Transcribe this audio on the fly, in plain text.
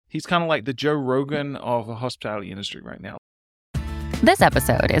He's kind of like the Joe Rogan of the hospitality industry right now. This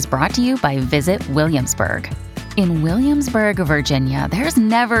episode is brought to you by Visit Williamsburg. In Williamsburg, Virginia, there's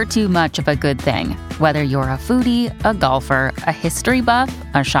never too much of a good thing. Whether you're a foodie, a golfer, a history buff,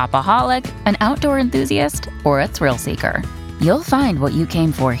 a shopaholic, an outdoor enthusiast, or a thrill seeker, you'll find what you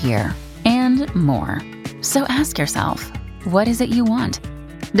came for here and more. So ask yourself, what is it you want?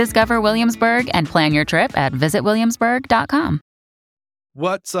 Discover Williamsburg and plan your trip at visitwilliamsburg.com.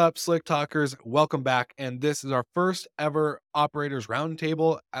 What's up, Slick Talkers? Welcome back. And this is our first ever Operators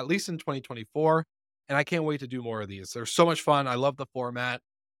Roundtable, at least in 2024. And I can't wait to do more of these. They're so much fun. I love the format.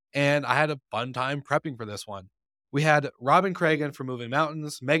 And I had a fun time prepping for this one. We had Robin Cragen from Moving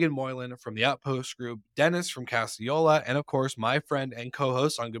Mountains, Megan Moylan from the Outpost Group, Dennis from Castellola, and of course, my friend and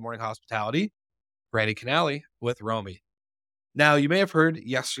co-host on Good Morning Hospitality, Randy Canali with Romy. Now, you may have heard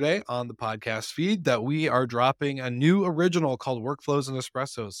yesterday on the podcast feed that we are dropping a new original called Workflows and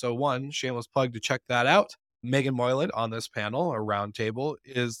Espressos. So one, shameless plug to check that out. Megan Moylan on this panel, or roundtable,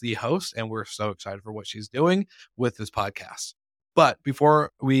 is the host, and we're so excited for what she's doing with this podcast. But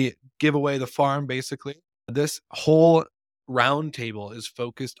before we give away the farm, basically, this whole roundtable is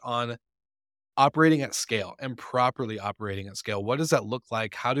focused on operating at scale and properly operating at scale. What does that look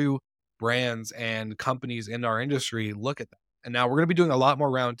like? How do brands and companies in our industry look at that? And now we're going to be doing a lot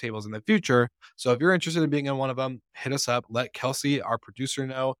more roundtables in the future. So if you're interested in being in one of them, hit us up. Let Kelsey, our producer,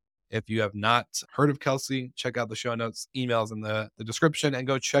 know. If you have not heard of Kelsey, check out the show notes, emails in the description, and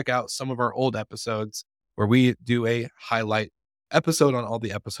go check out some of our old episodes where we do a highlight episode on all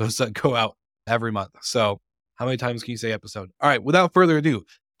the episodes that go out every month. So how many times can you say episode? All right, without further ado,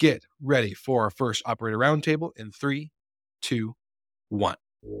 get ready for our first Operator Roundtable in 3, 2, 1.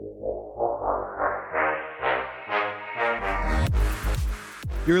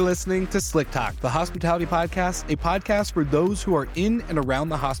 You're listening to Slick Talk, the hospitality podcast, a podcast for those who are in and around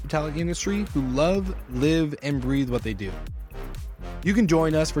the hospitality industry who love, live, and breathe what they do. You can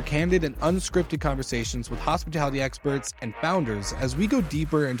join us for candid and unscripted conversations with hospitality experts and founders as we go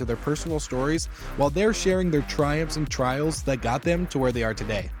deeper into their personal stories while they're sharing their triumphs and trials that got them to where they are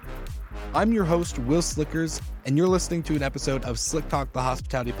today. I'm your host, Will Slickers, and you're listening to an episode of Slick Talk, the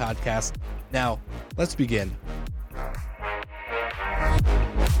hospitality podcast. Now, let's begin.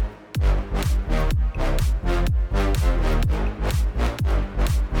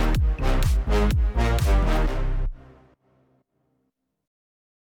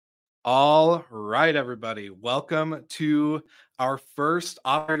 All right, everybody. Welcome to our first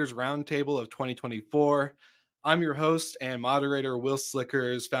Operators Roundtable of 2024. I'm your host and moderator, Will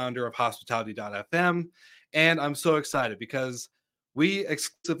Slickers, founder of Hospitality.fm. And I'm so excited because we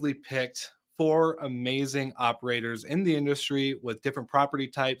exclusively picked 4 amazing operators in the industry with different property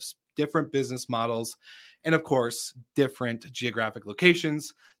types, different business models, and of course, different geographic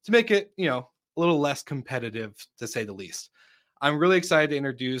locations to make it, a little less competitive, to say the least. I'm really excited to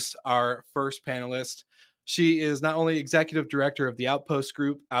introduce our first panelist. She is not only executive director of the Outpost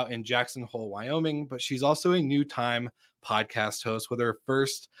Group out in Jackson Hole, Wyoming, but she's also a new time podcast host with her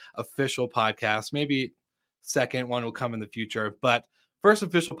first official podcast. Maybe second one will come in the future, but first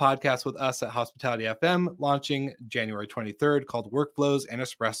official podcast with us at Hospitality FM, launching January 23rd, called Workflows and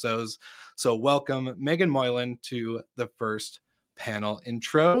Espressos. So welcome, Megan Moylan, to the first panel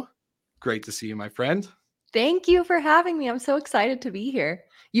intro. Great to see you, my friend. Thank you for having me. I'm so excited to be here.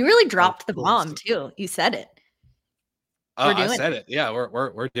 You really dropped the bomb too. You said it. I said it. Yeah,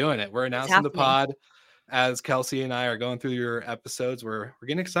 we're doing it. We're announcing the pod as Kelsey and I are going through your episodes. We're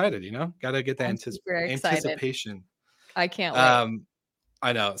getting excited. Got to get the anticipation. I can't wait.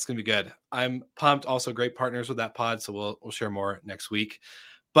 I know it's gonna be good. I'm pumped. Also, great partners with that pod, so we'll share more next week.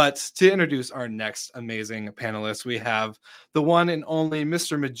 But to introduce our next amazing panelist, we have the one and only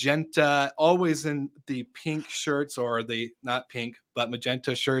Mr. Magenta, always in the pink shirts, or the not pink, but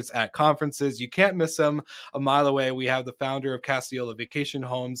magenta shirts at conferences. You can't miss him. A mile away, we have the founder of Castellola Vacation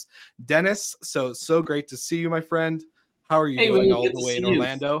Homes, Dennis. So great to see you, my friend. How are you doing all the way in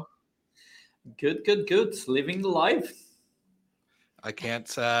Orlando? Good. Living the life. I can't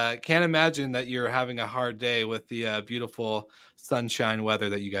imagine that you're having a hard day with the beautiful sunshine weather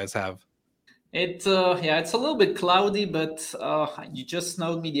that you guys have. It's a little bit cloudy, but you just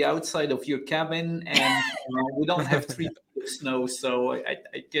snowed me the outside of your cabin, and we don't have 3 feet of snow, so I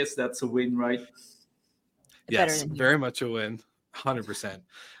guess that's a win, right? Yes, very much a win, 100%.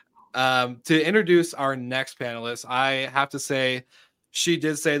 To introduce our next panelist, I have to say She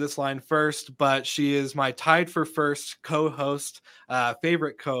did say this line first, but she is my tied for first co-host,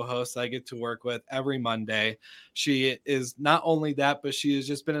 favorite co-host I get to work with every Monday. She is not only that, but she has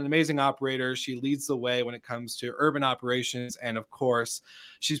just been an amazing operator. She leads the way when it comes to urban operations. And of course,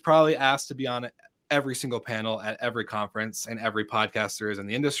 she's probably asked to be on every single panel at every conference and every podcast there is in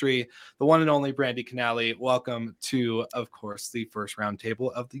the industry. The one and only Brandy Canali. Welcome to, of course, the first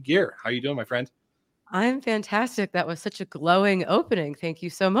roundtable of the year. How are you doing, my friend? I'm fantastic. That was such a glowing opening. Thank you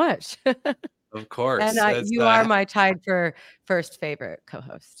so much. Of And course. It's you are my tied for first favorite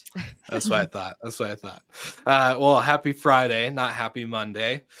co-host. That's what I thought. That's what I thought. Well, happy Friday, not happy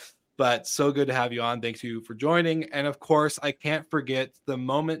Monday, but so good to have you on. Thank you for joining. And of course, I can't forget the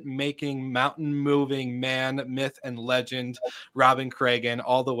moment making, mountain moving man, myth, and legend, Robin Cragen,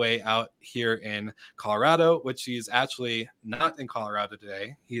 all the way out here in Colorado, which he's actually not in Colorado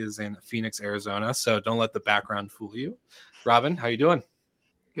today. He is in Phoenix, Arizona. So don't let the background fool you. Robin, how you doing?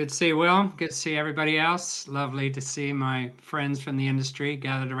 Good to see you, Will. Good to see everybody else. Lovely to see my friends from the industry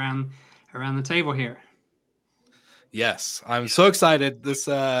gathered around the table here. Yes, I'm so excited.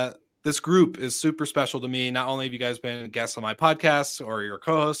 This group is super special to me. Not only have you guys been guests on my podcast, or you're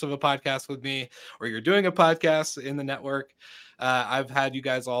co-host of a podcast with me, or you're doing a podcast in the network. I've had you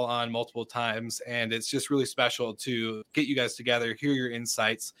guys all on multiple times, and it's just really special to get you guys together, hear your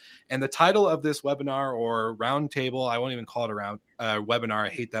insights. And the title of this webinar or roundtable, I won't even call it a webinar. I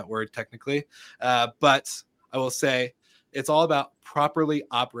hate that word technically, but I will say it's all about properly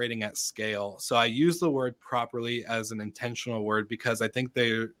operating at scale. So I use the word properly as an intentional word because I think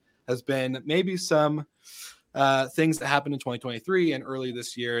there has been maybe some things that happened in 2023 and early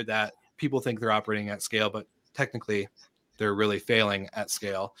this year that people think they're operating at scale, but technically they're really failing at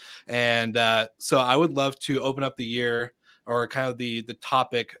scale. And so I would love to open up the year, or kind of the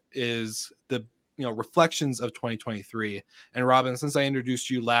topic is the reflections of 2023. And Robin, since I introduced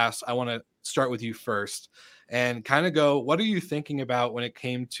you last, I want to start with you first and kind of go, what are you thinking about when it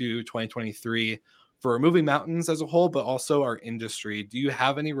came to 2023 for moving mountains as a whole, but also our industry? Do you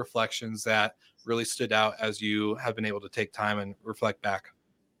have any reflections that really stood out as you have been able to take time and reflect back?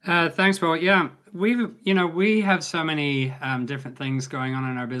 Thanks, Will. Yeah, we have so many different things going on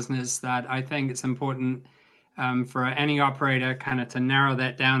in our business that I think it's important for any operator kind of to narrow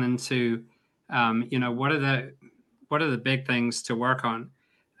that down into, what are the big things to work on.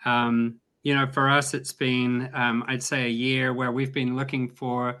 For us, it's been, I'd say, a year where we've been looking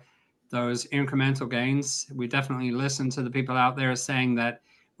for those incremental gains. We definitely listen to the people out there saying that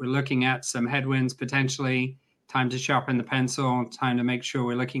we're looking at some headwinds potentially. Time to sharpen the pencil, time to make sure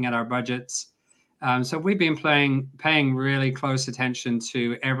we're looking at our budgets. So we've been paying really close attention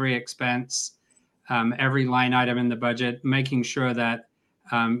to every expense, every line item in the budget, making sure that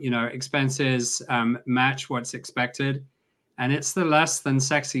expenses match what's expected. And it's the less than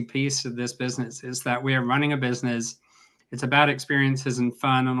sexy piece of this business, is that we are running a business. It's about experiences and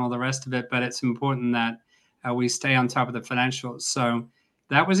fun and all the rest of it, but it's important that we stay on top of the financials. So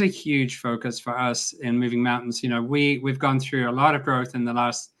that was a huge focus for us in moving mountains. We've gone through a lot of growth in the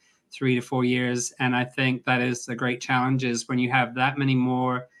last 3 to 4 years. And I think that is the great challenge, is when you have that many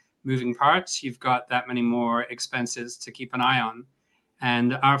more moving parts, you've got that many more expenses to keep an eye on.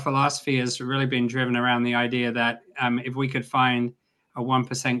 And our philosophy has really been driven around the idea that if we could find a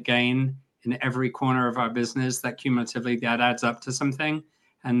 1% gain in every corner of our business, that cumulatively that adds up to something.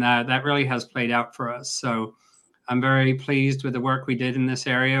 And that really has played out for us. So I'm very pleased with the work we did in this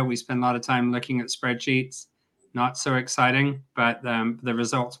area. We spent a lot of time looking at spreadsheets. Not so exciting, but the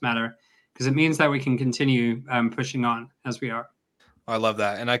results matter because it means that we can continue pushing on as we are. I love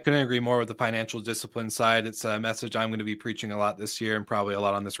that. And I couldn't agree more with the financial discipline side. It's a message I'm going to be preaching a lot this year and probably a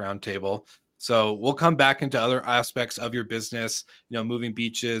lot on this roundtable. So we'll come back into other aspects of your business, moving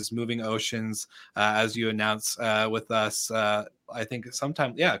beaches, moving oceans, as you announced with us, I think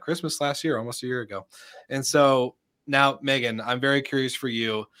sometime, Christmas last year, almost a year ago. And so now, Megan, I'm very curious for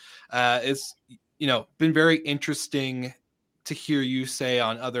you. It's, been very interesting to hear you say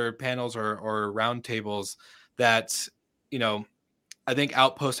on other panels or roundtables that, I think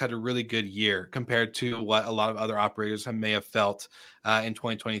Outpost had a really good year compared to what a lot of other operators may have felt in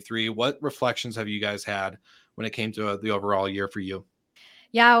 2023. What reflections have you guys had when it came to the overall year for you?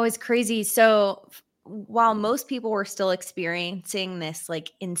 Yeah, it was crazy. So while most people were still experiencing this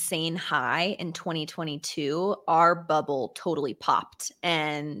like insane high in 2022, our bubble totally popped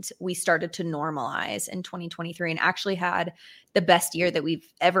and we started to normalize in 2023 and actually had the best year that we've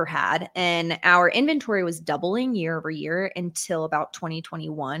ever had. And our inventory was doubling year over year until about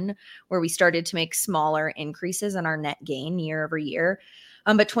 2021, where we started to make smaller increases in our net gain year over year.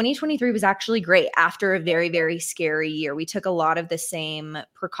 But 2023 was actually great after a very, very scary year. We took a lot of the same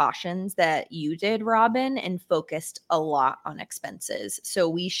precautions that you did, Robin, and focused a lot on expenses. So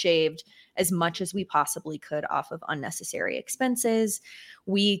we shaved as much as we possibly could off of unnecessary expenses.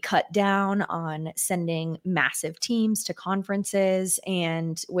 We cut down on sending massive teams to conferences,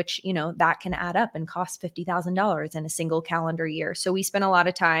 and which, that can add up and cost $50,000 in a single calendar year. So we spent a lot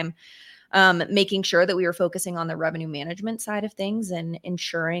of time making sure that we were focusing on the revenue management side of things and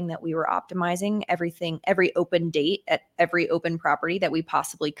ensuring that we were optimizing everything, every open date at every open property that we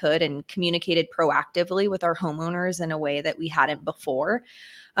possibly could, and communicated proactively with our homeowners in a way that we hadn't before.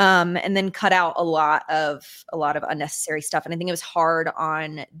 And then cut out a lot of unnecessary stuff. And I think it was hard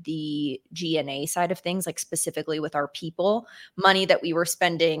on the G&A side of things, like specifically with our people, money that we were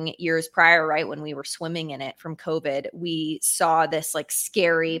spending years prior, right, when we were swimming in it from COVID. We saw this like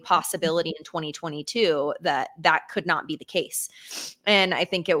scary possibility in 2022 that could not be the case. And I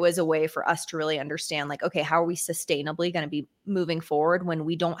think it was a way for us to really understand, like, okay, how are we sustainably going to be moving forward when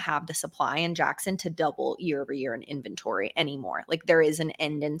we don't have the supply in Jackson to double year over year in inventory anymore? Like, there is an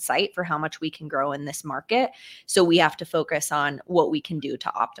end in sight for how much we can grow in this market. So we have to focus on what we can do to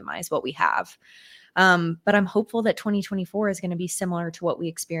optimize what we have. But I'm hopeful that 2024 is going to be similar to what we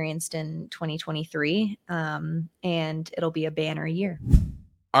experienced in 2023. And it'll be a banner year.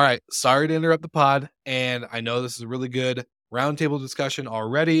 All right. Sorry to interrupt the pod. And I know this is a really good roundtable discussion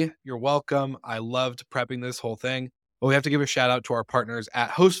already. You're welcome. I loved prepping this whole thing. But we have to give a shout out to our partners at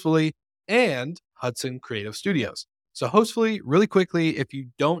Hostfully and Hudson Creative Studios. So Hostfully, really quickly, if you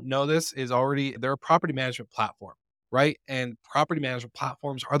don't know this, they're a property management platform, right? And property management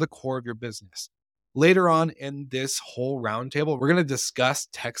platforms are the core of your business. Later on in this whole roundtable, we're going to discuss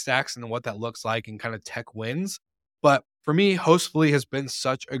tech stacks and what that looks like and kind of tech wins. But for me, Hostfully has been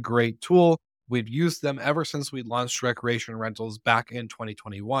such a great tool. We've used them ever since we launched recreation rentals back in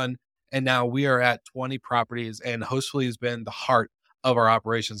 2021. And now we are at 20 properties, and Hostfully has been the heart of our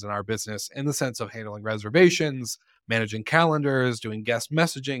operations and our business in the sense of handling reservations, managing calendars, doing guest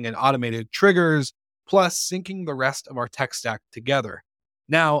messaging and automated triggers, plus syncing the rest of our tech stack together.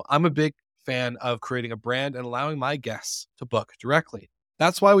 Now, I'm a big fan of creating a brand and allowing my guests to book directly.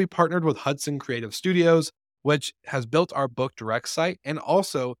 That's why we partnered with Hudson Creative Studios, which has built our Book Direct site and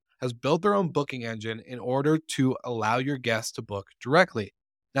also has built their own booking engine in order to allow your guests to book directly.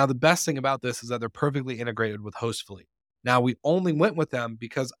 Now, the best thing about this is that they're perfectly integrated with Hostfully. Now, we only went with them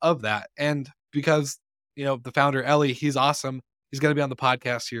because of that, and because the founder, Ellie, he's awesome. He's going to be on the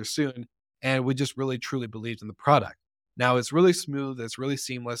podcast here soon. And we just really, truly believed in the product. Now, it's really smooth. It's really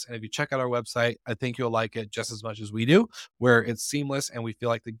seamless. And if you check out our website, I think you'll like it just as much as we do, where it's seamless. And we feel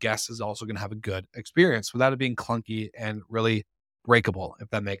like the guest is also going to have a good experience without it being clunky and really breakable, if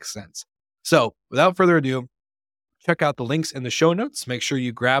that makes sense. So without further ado, check out the links in the show notes. Make sure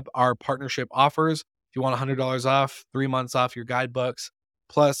you grab our partnership offers. If you want $100 off, 3 months off your guidebooks,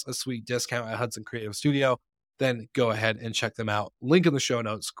 plus a sweet discount at Hudson Creative Studio, then go ahead and check them out. Link in the show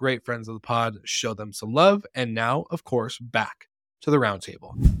notes. Great friends of the pod. Show them some love. And now, of course, back to the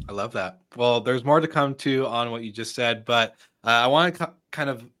roundtable. I love that. Well, there's more to come to on what you just said, but I want to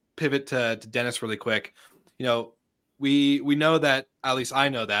kind of pivot to Dennis really quick. We know that, at least I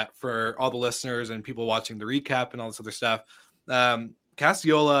know that, for all the listeners and people watching the recap and all this other stuff,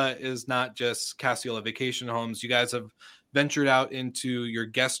 Cassiola is not just Cassiola Vacation Homes. You guys have ventured out into your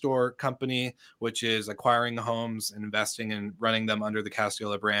guest store company, which is acquiring homes and investing and running them under the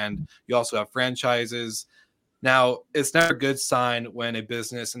Cassiola brand. You also have franchises. Now, it's never a good sign when a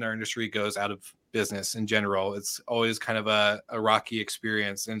business in our industry goes out of business in general. It's always kind of a rocky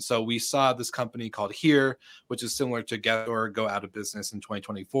experience. And so we saw this company called Here, which is similar to Guestdoor, go out of business in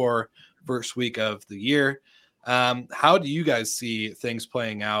 2024, first week of the year. How do you guys see things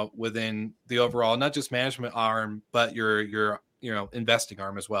playing out within the overall, not just management arm, but your investing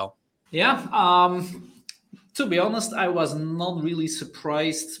arm as well? Yeah. To be honest, I was not really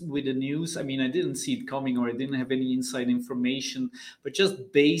surprised with the news. I mean, I didn't see it coming, or I didn't have any inside information, but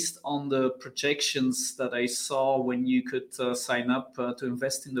just based on the projections that I saw when you could sign up to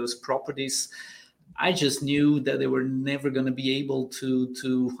invest in those properties, I just knew that they were never going to be able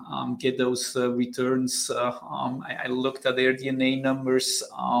to get those returns. I looked at their DNA numbers.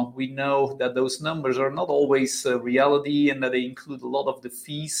 We know that those numbers are not always reality, and that they include a lot of the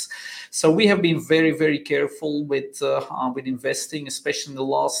fees. So we have been very, very careful with investing, especially in the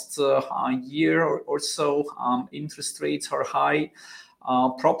last year or so. Interest rates are high.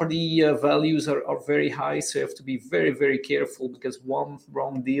 Property values are very high, so you have to be very, very careful, because one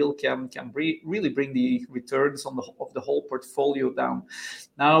wrong deal can really bring the returns of the whole portfolio down.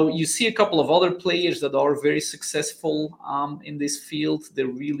 Now, you see a couple of other players that are very successful in this field. They're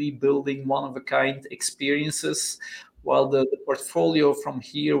really building one-of-a-kind experiences, while the portfolio from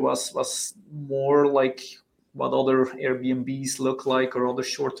here was more like what other Airbnbs look like, or other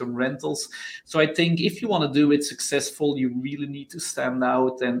short-term rentals. So I think if you want to do it successful, you really need to stand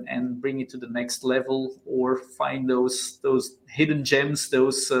out and bring it to the next level, or find those hidden gems,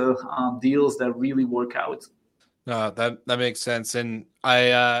 those deals that really work out. That makes sense. And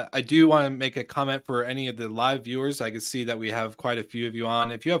I do want to make a comment for any of the live viewers. I can see that we have quite a few of you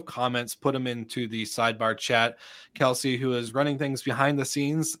on. If you have comments, put them into the sidebar chat. Kelsey, who is running things behind the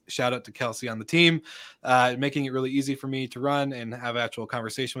scenes, shout out to Kelsey on the team, making it really easy for me to run and have actual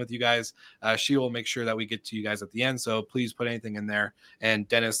conversation with you guys. She will make sure that we get to you guys at the end. So please put anything in there. And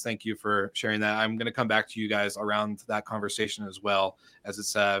Dennis, thank you for sharing that. I'm going to come back to you guys around that conversation as well, as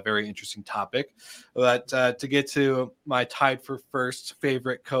it's a very interesting topic. But to get to my tied for first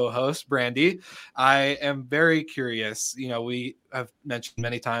favorite co-host, Brandy, I am very curious. You know, we have mentioned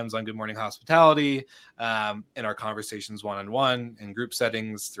many times on Good Morning Hospitality, in our conversations one-on-one, in group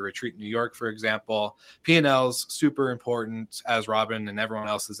settings, the retreat in New York, for example, P&L's super important, as Robin and everyone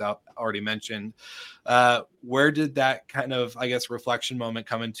else has already mentioned. Where did that kind of, I guess, reflection moment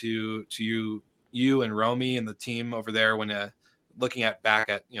come into you and Romy and the team over there when looking back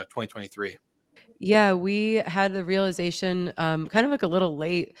at 2023? Yeah, we had the realization, kind of like a little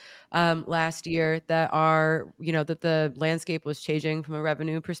late, last year, that that the landscape was changing from a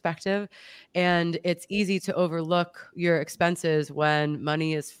revenue perspective, and it's easy to overlook your expenses when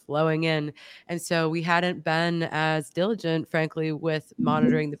money is flowing in. And so we hadn't been as diligent, frankly, with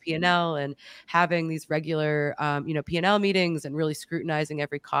monitoring the P&L and having these regular, P&L meetings, and really scrutinizing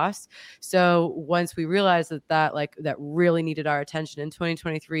every cost. So once we realized that really needed our attention in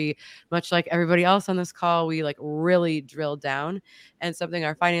 2023, much like everybody else on this call, we really drilled down. And something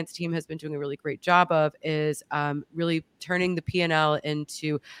our finance team has been doing a really great job of is really turning the P&L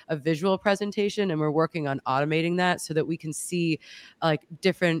into a visual presentation. And we're working on automating that so that we can see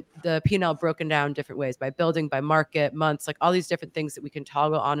the P&L broken down different ways, by building, by market, months, all these different things that we can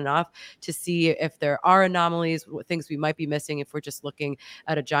toggle on and off to see if there are anomalies, things we might be missing if we're just looking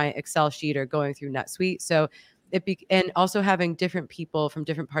at a giant Excel sheet or going through NetSuite. So and also having different people from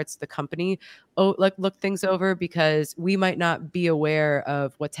different parts of the company look things over, because we might not be aware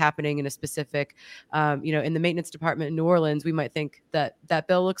of what's happening in a specific, in the maintenance department in New Orleans. We might think that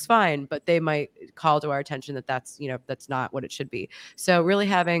bill looks fine, but they might call to our attention that that's not what it should be. So really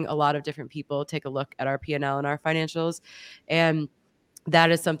having a lot of different people take a look at our P&L and our financials, and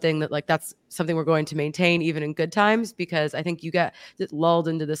that is something that's something we're going to maintain even in good times, because I think you get lulled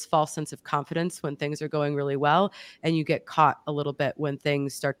into this false sense of confidence when things are going really well, and you get caught a little bit when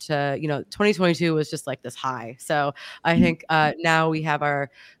things start to, 2022 was just like this high. So I think now we have our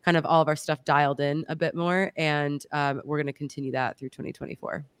kind of all of our stuff dialed in a bit more, and we're going to continue that through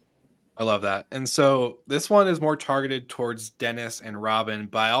 2024. I love that. And so this one is more targeted towards Dennis and Robin,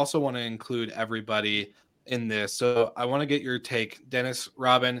 but I also want to include everybody in this. So I want to get your take, Dennis,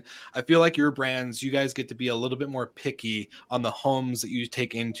 Robin. I feel like your brands, you guys get to be a little bit more picky on the homes that you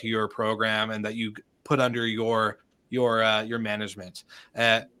take into your program and that you put under your management.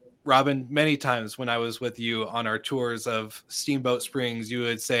 Robin, many times when I was with you on our tours of Steamboat Springs, you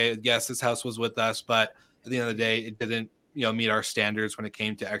would say, yes, this house was with us, but at the end of the day, it didn't meet our standards when it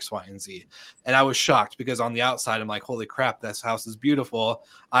came to X, Y, and Z. And I was shocked, because on the outside, I'm like, holy crap, this house is beautiful.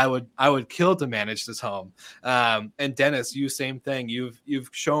 I would kill to manage this home. And Dennis, you same thing. You've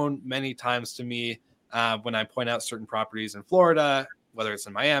shown many times to me when I point out certain properties in Florida, whether it's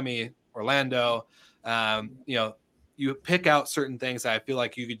in Miami, Orlando, you pick out certain things that I feel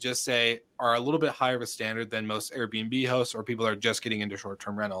like you could just say are a little bit higher of a standard than most Airbnb hosts or people that are just getting into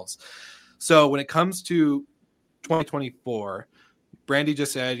short-term rentals. So when it comes to 2024, Brandy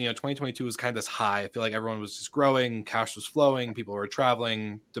just said, 2022 was kind of this high. I feel like everyone was just growing, cash was flowing, people were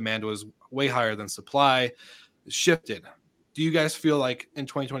traveling, demand was way higher than supply. It shifted. Do you guys feel like in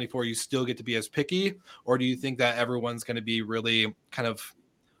 2024 you still get to be as picky, or do you think that everyone's going to be really kind of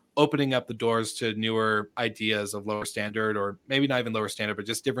opening up the doors to newer ideas of lower standard, or maybe not even lower standard, but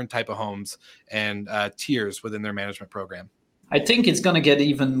just different type of homes and tiers within their management program? I think it's going to get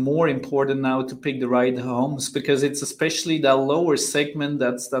even more important now to pick the right homes, because it's especially that lower segment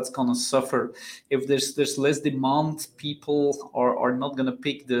that's going to suffer. If there's less demand, people are not going to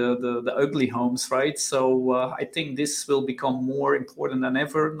pick the ugly homes, right? So I think this will become more important than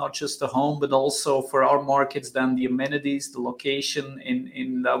ever, not just the home, but also for our markets, then the amenities, the location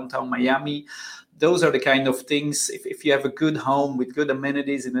in downtown Miami. Those are the kind of things, if you have a good home with good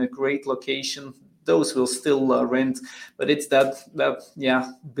amenities in a great location, those will still rent. But it's that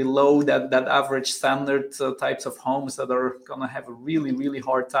below that average standard types of homes that are gonna have a really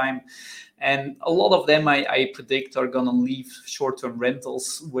hard time. And a lot of them I predict are gonna leave short-term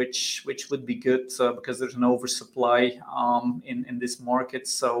rentals, which would be good, because there's an oversupply in this market.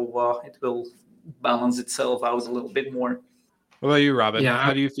 So it will balance itself out a little bit more. What about you, Robin? Yeah.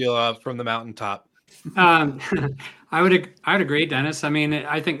 How do you feel from the mountaintop? Um, I would agree, Dennis. I mean,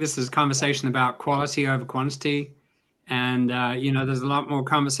 I think this is a conversation about quality over quantity, and there's a lot more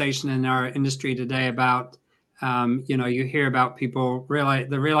conversation in our industry today about you hear about people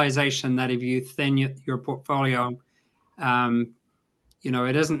the realization that if you thin your portfolio,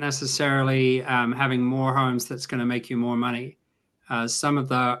 it isn't necessarily having more homes that's going to make you more money.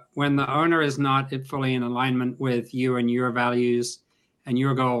 When the owner is not fully in alignment with you and your values and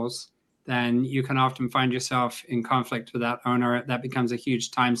your goals, then you can often find yourself in conflict with that owner. That becomes a huge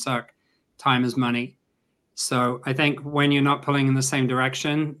time suck. Time is money. So I think when you're not pulling in the same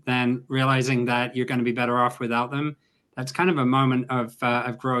direction, then realizing that you're going to be better off without them, that's kind of a moment of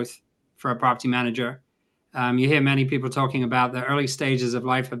growth for a property manager. You hear many people talking about the early stages of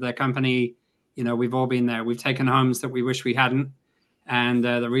life of their company. We've all been there. We've taken homes that we wish we hadn't. And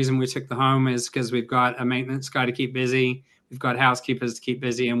the reason we took the home is because we've got a maintenance guy to keep busy. We've got housekeepers to keep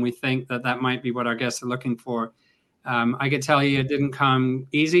busy. And we think that might be what our guests are looking for. I could tell you it didn't come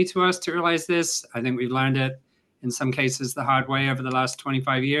easy to us to realize this. I think we've learned it in some cases the hard way over the last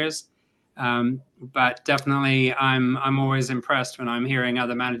 25 years. But definitely I'm always impressed when I'm hearing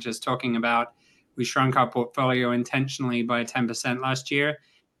other managers talking about we shrunk our portfolio intentionally by 10% last year,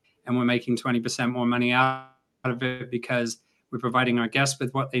 and we're making 20% more money out of it because we're providing our guests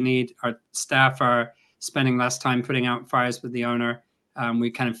with what they need. Our staff are spending less time putting out fires with the owner. We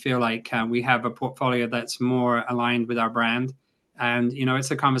kind of feel like we have a portfolio that's more aligned with our brand. And,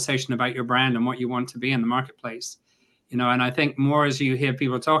 it's a conversation about your brand and what you want to be in the marketplace. And I think more as you hear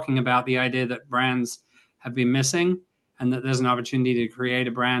people talking about the idea that brands have been missing and that there's an opportunity to create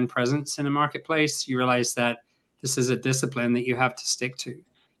a brand presence in a marketplace, you realize that this is a discipline that you have to stick to.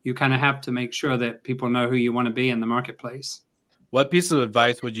 You kind of have to make sure that people know who you want to be in the marketplace. What piece of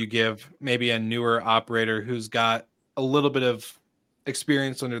advice would you give maybe a newer operator who's got a little bit of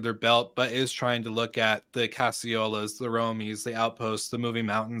experience under their belt, but is trying to look at the Casiolas, the Romies, the Outposts, the Moving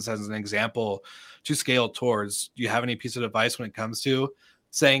Mountains as an example to scale towards? Do you have any piece of advice when it comes to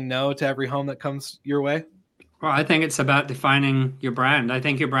saying no to every home that comes your way? Well, I think it's about defining your brand. I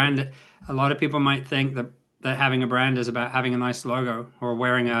think your brand, a lot of people might think that having a brand is about having a nice logo or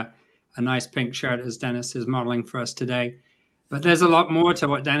wearing a nice pink shirt, as Dennis is modeling for us today. But there's a lot more to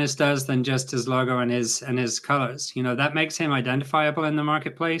what Dennis does than just his logo and his colors. That makes him identifiable in the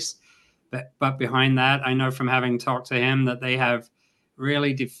marketplace. But behind that, I know from having talked to him that they have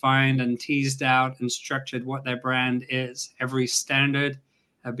really defined and teased out and structured what their brand is. Every standard,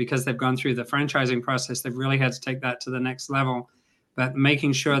 because they've gone through the franchising process, they've really had to take that to the next level. But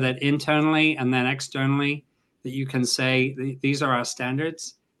making sure that internally and then externally, that you can say, these are our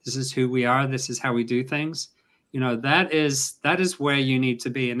standards. This is who we are. This is how we do things. That is where you need to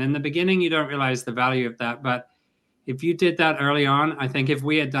be. And in the beginning, you don't realize the value of that. But if you did that early on, I think if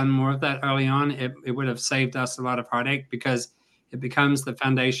we had done more of that early on, it would have saved us a lot of heartache, because it becomes the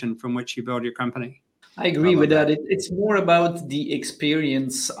foundation from which you build your company. I agree with that. It's more about the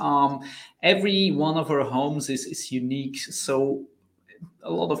experience. Every one of our homes is unique. So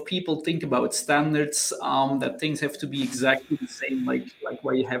a lot of people think about standards, that things have to be exactly the same, like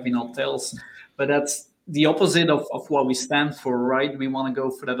what you have in hotels. But that's the opposite of what we stand for, right? We want to go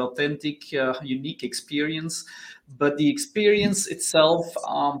for that authentic, unique experience. But the experience itself,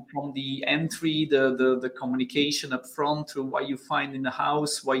 from the entry, the communication up front, to what you find in the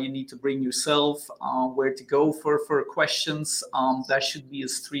house, what you need to bring yourself, where to go for questions, that should be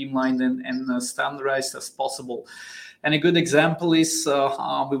as streamlined and standardized as possible. And a good example is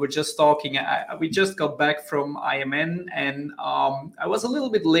we were just talking. We just got back from IMN, and I was a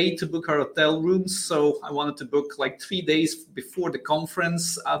little bit late to book our hotel rooms, so I wanted to book like 3 days before the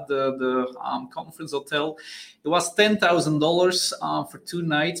conference at the conference hotel. It was $10,000 for 2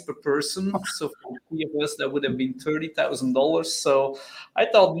 nights per person. So for 3 of us, that would have been $30,000. So I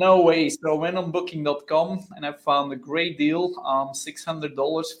thought, no way. So I went on Booking.com and I found a great deal,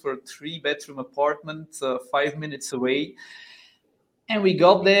 $600 for a 3-bedroom apartment, 5 minutes away. And we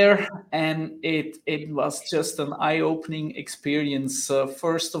got there, and it was just an eye-opening experience.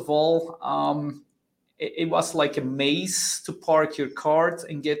 First of all, it was like a maze to park your cart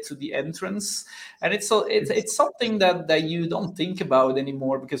and get to the entrance. And it's something that you don't think about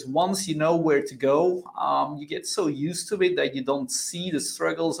anymore, because once you know where to go, you get so used to it that you don't see the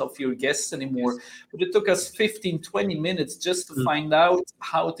struggles of your guests anymore. But it took us 15-20 minutes just to find out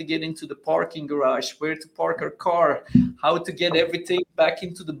how to get into the parking garage, where to park our car, how to get everything back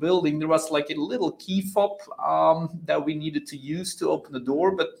into the building. There was like a little key fob that we needed to use to open the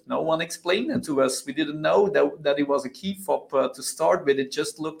door, but no one explained it to us. We didn't know that it was a key fob to start with. It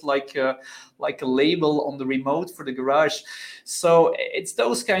just looked like a label on the remote for the garage. So it's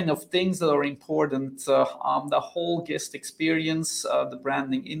those kind of things that are important. The whole guest experience, the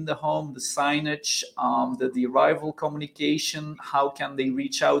branding in the home, the signage, the arrival communication, how can they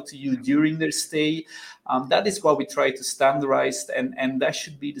reach out to you during their stay. That is what we try to standardize, and that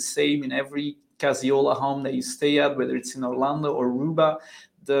should be the same in every Casiola home that you stay at, whether it's in Orlando or Aruba.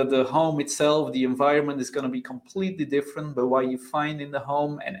 The home itself, the environment is going to be completely different, but what you find in the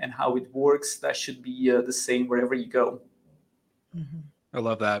home and how it works, that should be the same wherever you go. I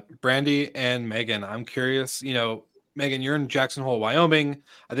love that. Brandy and Megan, I'm curious, Megan, you're in Jackson Hole, Wyoming.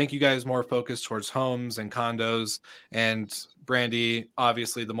 I think you guys more focused towards homes and condos, and Brandy,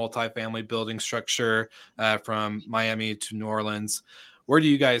 obviously the multifamily building structure from Miami to New Orleans. Where do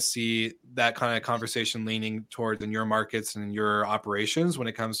you guys see that kind of conversation leaning towards in your markets and your operations when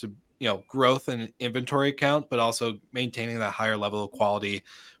it comes to growth and inventory count, but also maintaining that higher level of quality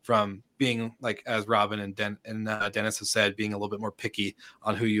from being, like as Robin and Dennis have said, being a little bit more picky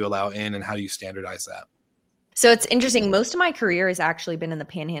on who you allow in and how you standardize that? So it's interesting. Most of my career has actually been in the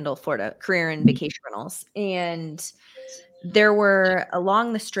Panhandle, Florida, career in vacation rentals. And there were,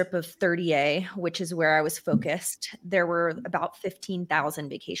 along the strip of 30A, which is where I was focused, there were about 15,000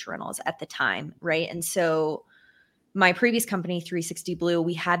 vacation rentals at the time, right? And so my previous company, 360 Blue,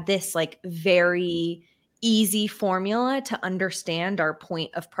 we had this like very easy formula to understand our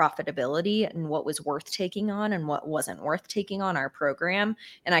point of profitability and what was worth taking on and what wasn't worth taking on our program.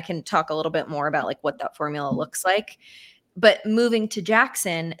 And I can talk a little bit more about like what that formula looks like. But moving to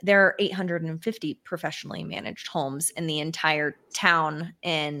Jackson, there are 850 professionally managed homes in the entire town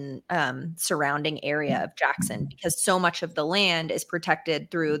and surrounding area of Jackson, because so much of the land is protected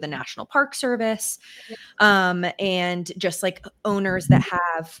through the National Park Service. And just like owners that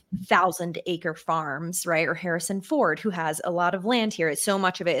have 1,000-acre farms, right? Or Harrison Ford, who has a lot of land here. So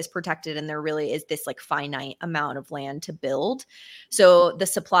much of it is protected, and there really is this like finite amount of land to build. So the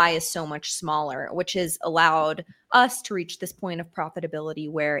supply is so much smaller, which has allowed us to reach this point of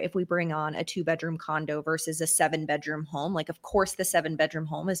profitability where if we bring on a 2-bedroom condo versus a 7-bedroom home, like of course the 7-bedroom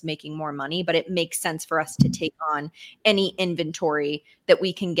home is making more money, but it makes sense for us to take on any inventory that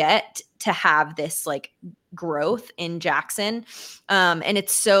we can get to have this like growth in Jackson. And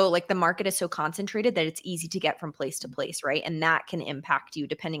it's so like the market is so concentrated that it's easy to get from place to place, right? And that can impact you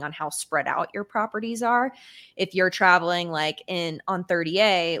depending on how spread out your properties are. If you're traveling like on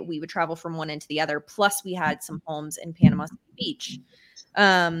 30A, we would travel from one end to the other. Plus we had some homes in Panama City Beach.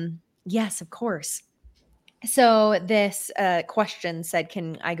 Yes, of course. So this question said,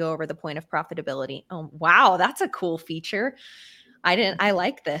 can I go over the point of profitability? Oh, wow. That's a cool feature. I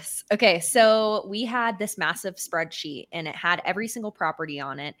like this. Okay. So we had this massive spreadsheet and it had every single property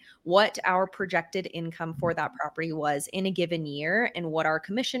on it, what our projected income for that property was in a given year and what our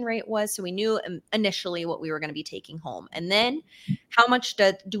commission rate was. So we knew initially what we were going to be taking home. And then how much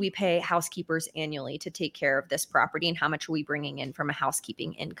do we pay housekeepers annually to take care of this property, and how much are we bringing in from a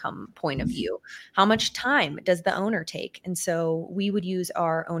housekeeping income point of view? How much time does the owner take? And so we would use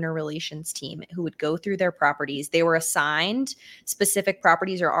our owner relations team who would go through their properties. They were assigned specific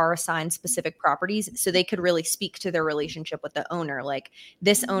properties or are assigned specific properties so they could really speak to their relationship with the owner. Like,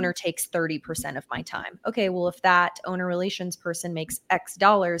 this owner takes 30% of my time. Okay, well, if that owner relations person makes X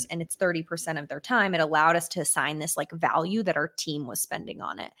dollars and it's 30% of their time, it allowed us to assign this like value that our team was spending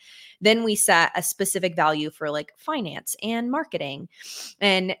on it. Then we set a specific value for like finance and marketing.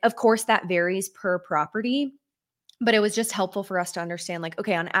 And of course that varies per property. But it was just helpful for us to understand, like,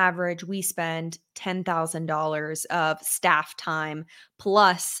 okay, on average, we spend $10,000 of staff time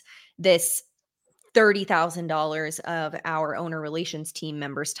plus this $30,000 of our owner relations team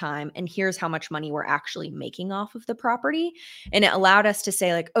members' time. And here's how much money we're actually making off of the property. And it allowed us to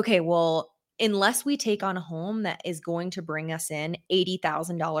say, like, okay, well, unless we take on a home that is going to bring us in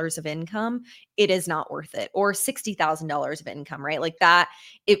 $80,000 of income, it is not worth it. Or $60,000 of income, right? Like that,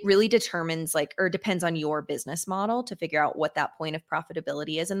 it really determines, like, or depends on your business model to figure out what that point of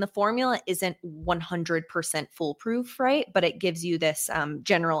profitability is. And the formula isn't 100% foolproof, right? But it gives you this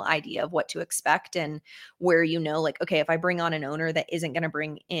general idea of what to expect and where, like, okay, if I bring on an owner that isn't going to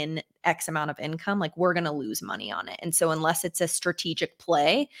bring in X amount of income, like we're going to lose money on it. And so unless it's a strategic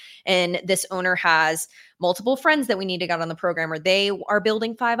play and this owner has multiple friends that we need to get on the program, or they are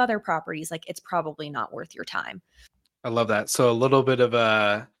building 5 other properties, like it's probably not worth your time. I love that. So a little bit of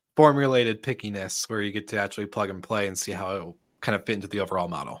a formulated pickiness where you get to actually plug and play and see how it will kind of fit into the overall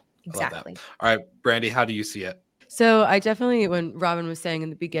model. Exactly. I love that. All right, Brandy, how do you see it? So I definitely, when Robin was saying in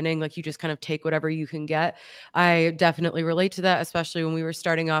the beginning, like you just kind of take whatever you can get, I definitely relate to that, especially when we were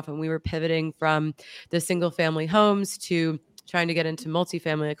starting off and we were pivoting from the single family homes to trying to get into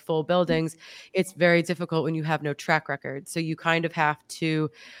multifamily, like full buildings. It's very difficult when you have no track record. So you kind of have to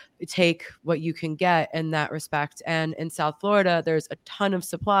take what you can get in that respect. And in South Florida, there's a ton of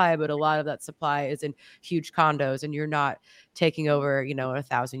supply, but a lot of that supply is in huge condos, and you're not taking over,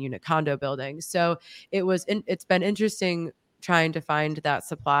 1,000-unit condo building. So it's been interesting trying to find that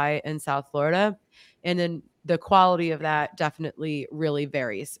supply in South Florida. And then the quality of that definitely really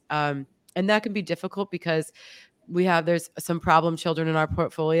varies. And that can be difficult because there's some problem children in our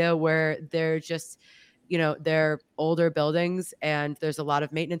portfolio where they're just, they're older buildings and there's a lot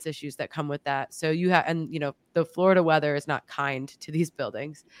of maintenance issues that come with that. So the Florida weather is not kind to these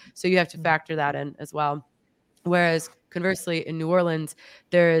buildings. So you have to factor that in as well. Whereas conversely, in New Orleans,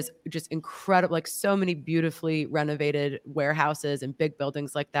 there is just incredible, like so many beautifully renovated warehouses and big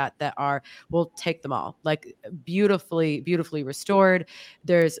buildings like that we'll take them all, like beautifully, beautifully restored.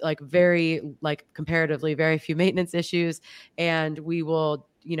 There's like comparatively very few maintenance issues. And we will,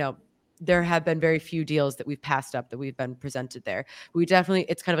 there have been very few deals that we've passed up that we've been presented there.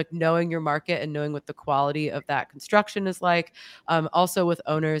 It's kind of like knowing your market and knowing what the quality of that construction is like. Also with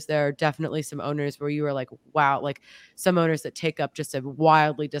owners, there are definitely some owners where you are like, wow, like some owners that take up just a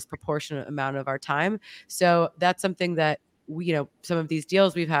wildly disproportionate amount of our time. So that's something that some of these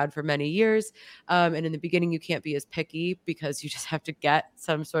deals we've had for many years. And in the beginning, you can't be as picky because you just have to get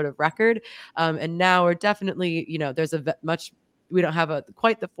some sort of record. And now we're definitely, there's we don't have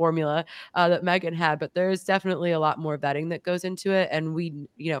quite the formula that Megan had, but there's definitely a lot more vetting that goes into it. And we,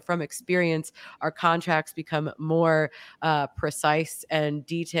 from experience, our contracts become more precise and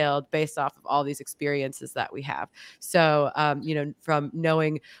detailed based off of all these experiences that we have. So, from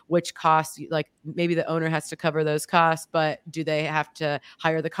knowing which costs, like maybe the owner has to cover those costs, but do they have to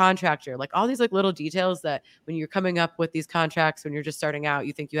hire the contractor? Like all these like little details that when you're coming up with these contracts, when you're just starting out,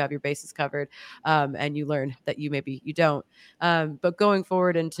 you think you have your bases covered, and you learn that you don't. But going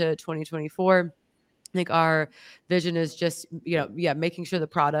forward into 2024, I think our vision is just, making sure the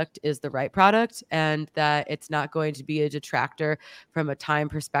product is the right product and that it's not going to be a detractor from a time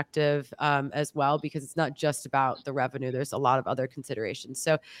perspective as well, because it's not just about the revenue. There's a lot of other considerations.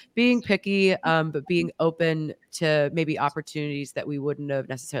 So being picky, but being open to maybe opportunities that we wouldn't have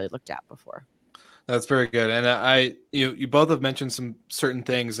necessarily looked at before. That's very good. And you both have mentioned some certain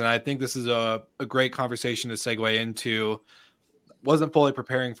things, and I think this is a great conversation to segue into. Wasn't fully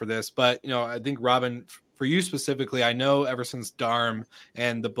preparing for this, but I think Robin, for you specifically, I know ever since Dharm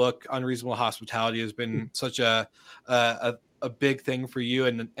and the book Unreasonable Hospitality has been such a big thing for you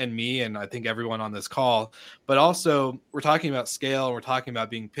and me, and I think everyone on this call. But also, we're talking about scale, and we're talking about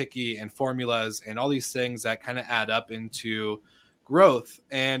being picky and formulas and all these things that kind of add up into growth.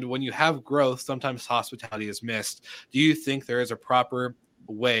 And when you have growth, sometimes hospitality is missed. Do you think there is a proper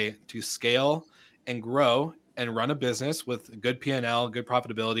way to scale and grow and run a business with good P&L, good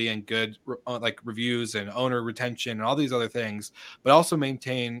profitability, and good reviews and owner retention and all these other things, but also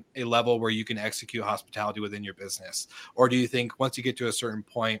maintain a level where you can execute hospitality within your business? Or do you think once you get to a certain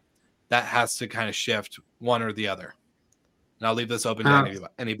point, that has to kind of shift one or the other? And I'll leave this open to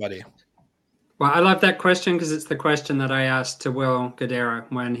anybody. Well, I love that question because it's the question that I asked to Will Gadara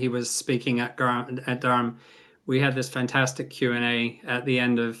when he was speaking at Dharm. We had this fantastic Q&A at the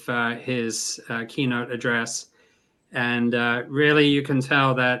end of his keynote address. And really, you can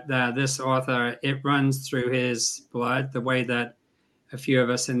tell that this author, it runs through his blood, the way that a few of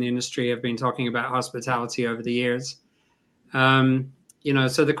us in the industry have been talking about hospitality over the years.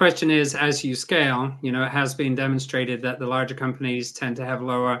 So the question is, as you scale, it has been demonstrated that the larger companies tend to have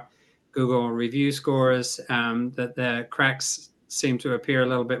lower Google review scores, that the cracks seem to appear a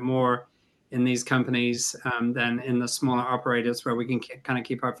little bit more in these companies than in the smaller operators, where we can kind of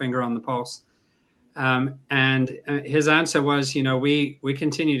keep our finger on the pulse. And his answer was, we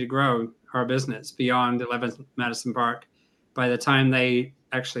continue to grow our business beyond 11th Madison Park. By the time they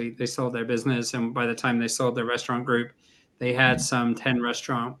sold their business, and by the time they sold their restaurant group, they had some 10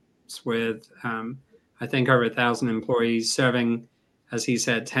 restaurants with, I think, over 1,000 employees serving, as he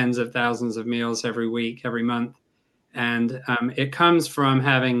said, tens of thousands of meals every week, every month. And it comes from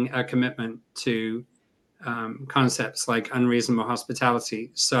having a commitment to concepts like unreasonable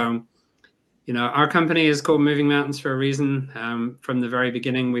hospitality. So, our company is called Moving Mountains for a reason. From the very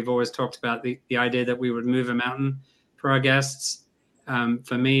beginning, we've always talked about the idea that we would move a mountain for our guests.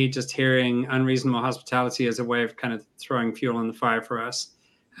 For me, just hearing unreasonable hospitality is a way of kind of throwing fuel on the fire for us.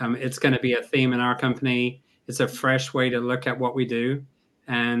 It's going to be a theme in our company. It's a fresh way to look at what we do.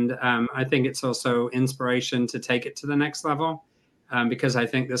 And I think it's also inspiration to take it to the next level, because I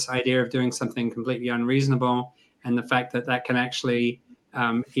think this idea of doing something completely unreasonable, and the fact that that can actually,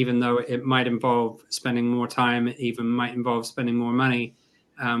 even though it might involve spending more time, it even might involve spending more money,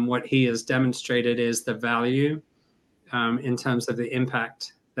 what he has demonstrated is the value in terms of the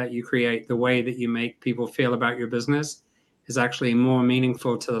impact that you create, the way that you make people feel about your business is actually more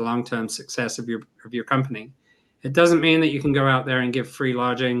meaningful to the long-term success of your company. It doesn't mean that you can go out there and give free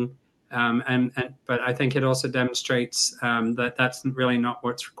lodging, but I think it also demonstrates that that's really not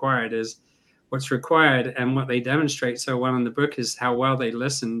what's required. What's required, and what they demonstrate so well in the book, is how well they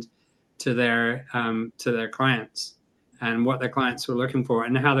listened to their clients and what their clients were looking for,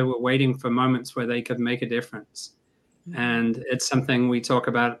 and how they were waiting for moments where they could make a difference. And it's something we talk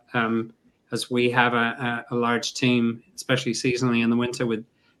about as we have a large team, especially seasonally in the winter, with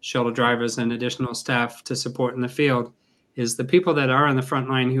shuttle drivers and additional staff to support in the field, is the people that are on the front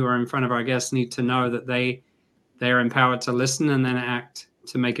line who are in front of our guests need to know that they are empowered to listen and then act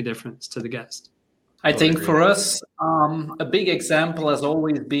to make a difference to the guest. I think for us, a big example has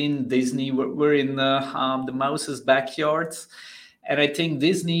always been Disney. We're in the mouse's backyard. And I think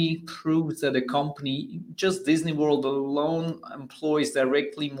Disney proves that a company, just Disney World alone, employs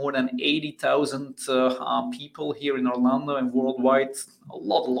directly more than 80,000 people here in Orlando, and worldwide a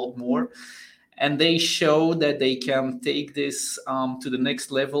lot more. And they show that they can take this to the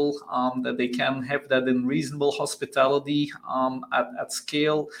next level, that they can have that in reasonable hospitality at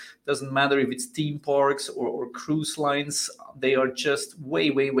scale. Doesn't matter if it's theme parks or cruise lines. They are just way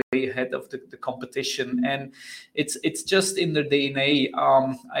ahead of the competition, and it's just in their DNA.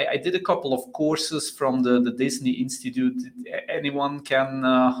 I did a couple of courses from the Disney Institute. Anyone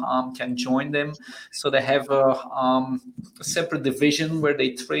can join them. So they have a separate division where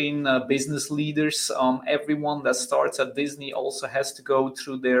they train business leaders. Everyone that starts at Disney also has to go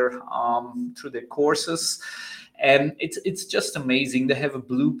through their courses. And it's just amazing. They have a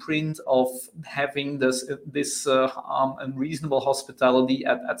blueprint of having this unreasonable hospitality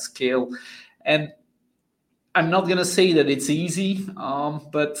at scale. And I'm not going to say that it's easy,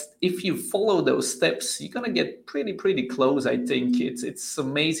 but if you follow those steps, you're going to get pretty close, I think. It's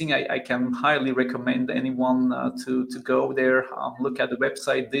amazing. I can highly recommend anyone to go there, look at the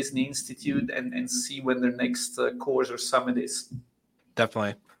website, Disney Institute, and see when their next course or summit is.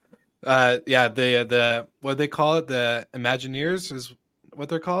 Definitely. The what they call it, the Imagineers is what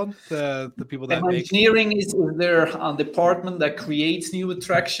they're called. The people that Imagineering is their department that creates new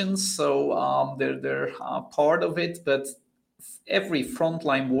attractions. So they're part of it, but every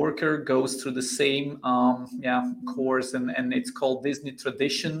frontline worker goes through the same course, and it's called Disney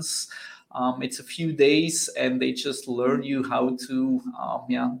Traditions. It's a few days, and they just learn you how to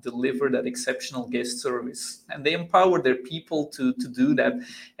deliver that exceptional guest service. And they empower their people to do that.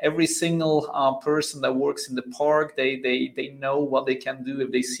 Every single person that works in the park, they know what they can do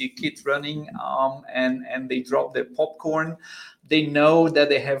if they see a kid running and they drop their popcorn. They know that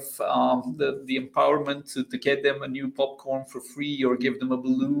they have the empowerment to get them a new popcorn for free, or give them a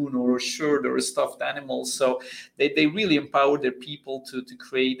balloon or a shirt or a stuffed animal. So they really empower their people to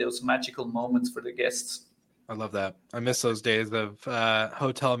create those magical moments for the guests. I love that. I miss those days of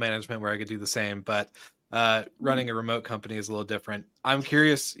hotel management where I could do the same, but running a remote company is a little different. I'm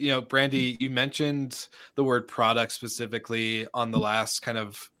curious, Brandy, you mentioned the word product specifically on the last kind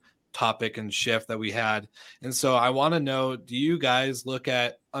of topic and shift that we had. And so I want to know, do you guys look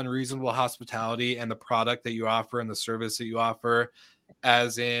at unreasonable hospitality and the product that you offer and the service that you offer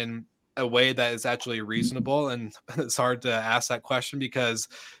as in a way that is actually reasonable? And it's hard to ask that question because,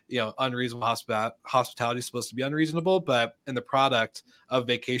 unreasonable hospitality is supposed to be unreasonable, but in the product of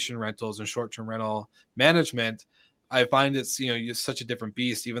vacation rentals and short-term rental management, I find it's, such a different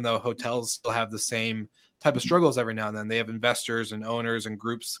beast, even though hotels still have the same type of struggles every now and then. They have investors and owners and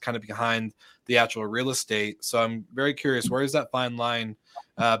groups kind of behind the actual real estate. So I'm very curious, where is that fine line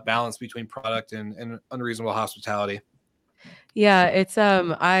balance between product and unreasonable hospitality? Yeah, it's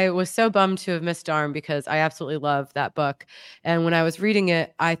I was so bummed to have missed Arm because I absolutely love that book. And when I was reading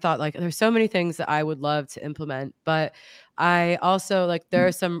it, I thought like there's so many things that I would love to implement, but I also like there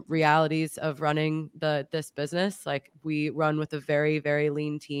are some realities of running this business. Like we run with a very, very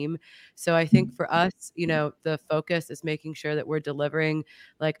lean team. So I think for us, the focus is making sure that we're delivering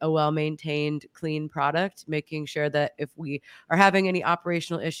like a well-maintained, clean product, making sure that if we are having any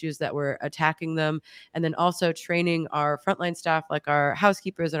operational issues that we're attacking them, and then also training our frontline staff, like our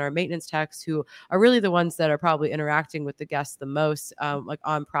housekeepers and our maintenance techs, who are really the ones that are probably interacting with the guests the most, like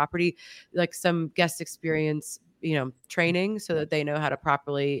on property, like some guest experience training so that they know how to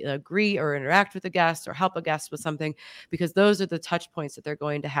properly agree or interact with a guest or help a guest with something, because those are the touch points that they're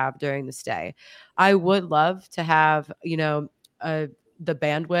going to have during the stay. I would love to have, the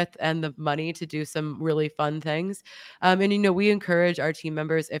bandwidth and the money to do some really fun things. And we encourage our team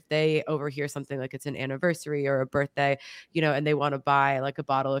members, if they overhear something like it's an anniversary or a birthday, and they want to buy like a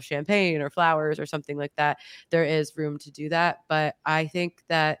bottle of champagne or flowers or something like that, there is room to do that. But I think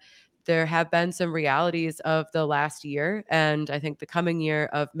that there have been some realities of the last year, and I think the coming year,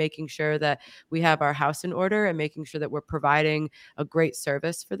 of making sure that we have our house in order and making sure that we're providing a great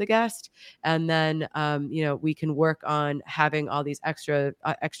service for the guest. And then, we can work on having all these extra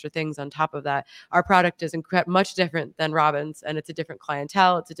things on top of that. Our product is much different than Robin's, and it's a different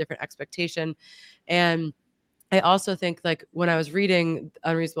clientele. It's a different expectation. And I also think, like, when I was reading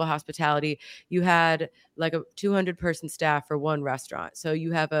Unreasonable Hospitality, you had like a 200-person staff for one restaurant. So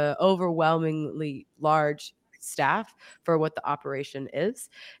you have a overwhelmingly large staff for what the operation is.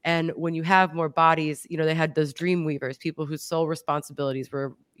 And when you have more bodies, they had those dream weavers, people whose sole responsibilities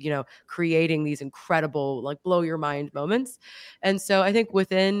were, creating these incredible, like, blow your mind moments. And so I think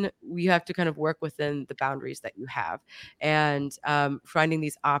you have to kind of work within the boundaries that you have, and finding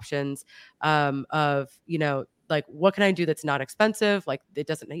these options of, like, what can I do that's not expensive? Like, it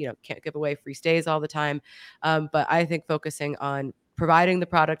doesn't, can't give away free stays all the time. But I think focusing on providing the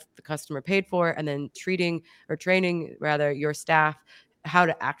product the customer paid for, and then training rather your staff how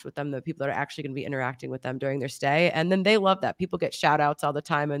to act with them, the people that are actually going to be interacting with them during their stay. And then they love that. People get shout outs all the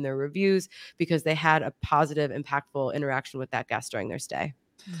time in their reviews because they had a positive, impactful interaction with that guest during their stay.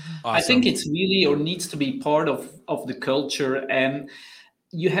 Awesome. I think it's really, or needs to be part of the culture, and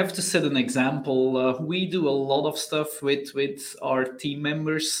you have to set an example. We do a lot of stuff with our team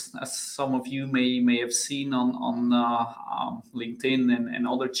members, as some of you may have seen on LinkedIn and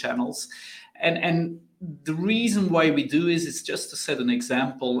other channels. And the reason why we do is just to set an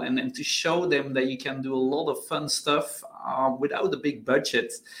example, and to show them that you can do a lot of fun stuff without a big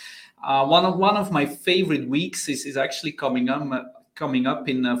budget. One of my favorite weeks is actually coming up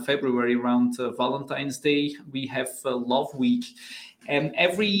in February, around Valentine's Day. We have Love Week. And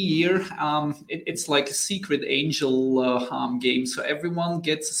every year, it's like a secret angel game. So everyone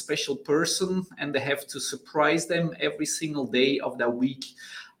gets a special person, and they have to surprise them every single day of that week.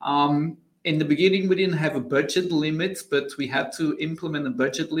 In the beginning, we didn't have a budget limit, but we had to implement a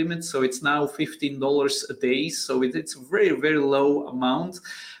budget limit. So it's now $15 a day. So it's a very, very low amount.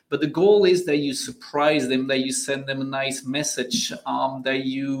 But the goal is that you surprise them, that you send them a nice message, that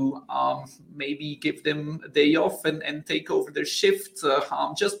you maybe give them a day off and take over their shift.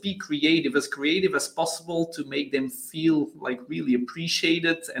 Just be creative as possible, to make them feel like really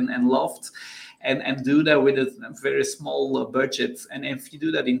appreciated and loved. And do that with a very small budget. And if you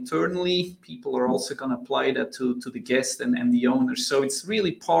do that internally, people are also going to apply that to the guest and the owner. So it's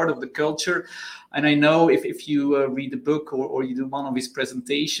really part of the culture. And I know if you read the book or you do one of his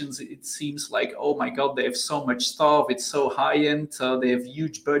presentations, it seems like, oh my God, they have so much stuff. It's so high end. They have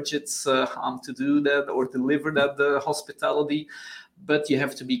huge budgets to do that or deliver that hospitality. But you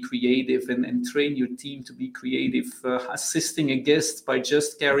have to be creative and train your team to be creative. Assisting a guest by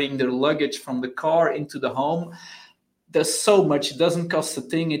just carrying their luggage from the car into the home, there's so much. It doesn't cost a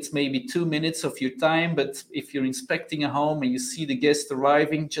thing. It's maybe 2 minutes of your time. But if you're inspecting a home and you see the guest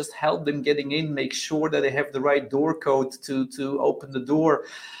arriving, just help them getting in. Make sure that they have the right door code to open the door.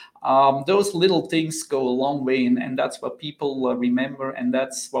 Those little things go a long way, and that's what people remember. And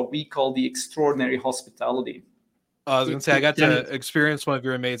that's what we call the extraordinary hospitality. I was gonna say, I got to experience one of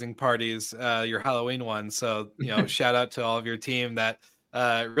your amazing parties, your Halloween one. So, shout out to all of your team that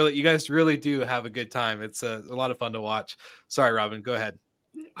Really, you guys really do have a good time. It's a lot of fun to watch. Sorry, Robin, go ahead.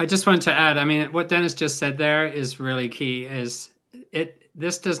 I just wanted to add, I mean, what Dennis just said there is really key.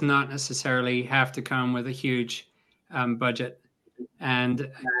 This does not necessarily have to come with a huge budget. And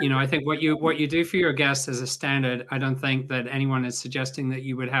I think what you do for your guests as a standard, I don't think that anyone is suggesting that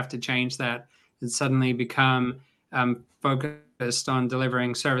you would have to change that and suddenly become focused on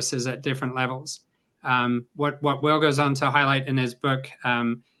delivering services at different levels. What Will goes on to highlight in his book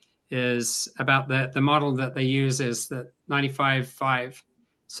is about the model that they use is that 95-5.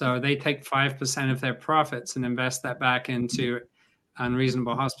 So they take 5% of their profits and invest that back into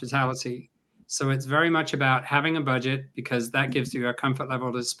unreasonable hospitality. So it's very much about having a budget, because that gives you a comfort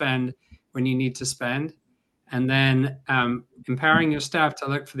level to spend when you need to spend, and then empowering your staff to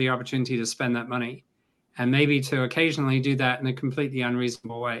look for the opportunity to spend that money, and maybe to occasionally do that in a completely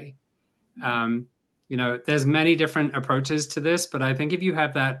unreasonable way. There's many different approaches to this, but I think if you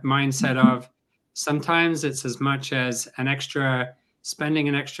have that mindset of sometimes it's as much as spending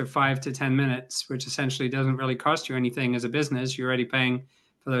an extra 5 to 10 minutes, which essentially doesn't really cost you anything as a business. You're already paying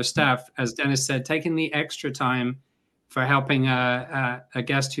for those staff. As Dennis said, taking the extra time for helping a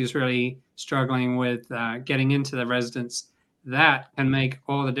guest who's really struggling with getting into the residence, that can make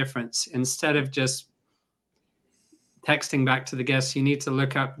all the difference. Instead of just texting back to the guests, you need to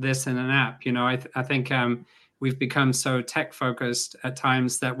look up this in an app. I think we've become so tech focused at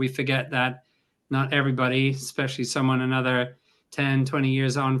times that we forget that not everybody, especially someone another 10, 20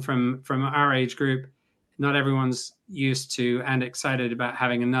 years on from our age group, not everyone's used to and excited about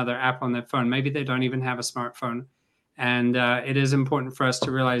having another app on their phone. Maybe they don't even have a smartphone. And it is important for us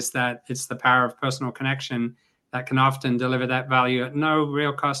to realize that it's the power of personal connection that can often deliver that value at no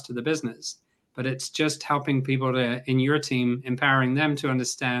real cost to the business. But it's just helping people in your team, empowering them to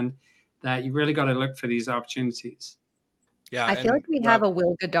understand that you really got to look for these opportunities. Yeah, I feel like we have a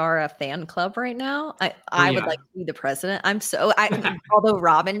Will Gadara fan club right now. I would like to be the president. Although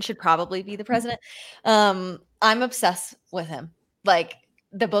Robin should probably be the president. I'm obsessed with him. Like,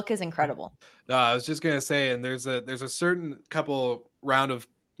 the book is incredible. No, I was just gonna say, and there's a certain couple round of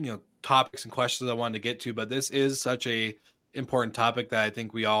topics and questions I wanted to get to, but this is such a important topic that I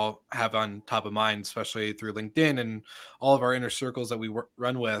think we all have on top of mind, especially through LinkedIn and all of our inner circles that we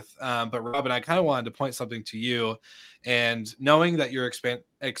run with. But Robin, I kind of wanted to point something to you, and knowing that your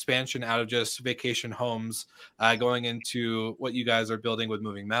expansion out of just vacation homes, going into what you guys are building with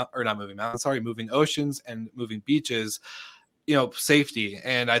moving oceans and moving beaches, safety.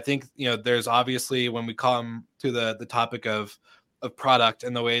 And I think, there's obviously, when we come to the topic of product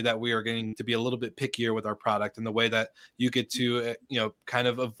and the way that we are getting to be a little bit pickier with our product and the way that you get to, kind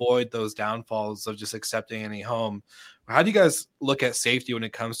of avoid those downfalls of just accepting any home. How do you guys look at safety when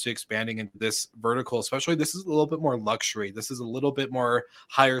it comes to expanding into this vertical? Especially, this is a little bit more luxury. This is a little bit more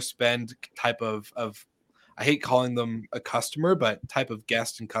higher spend type of I hate calling them a customer, but type of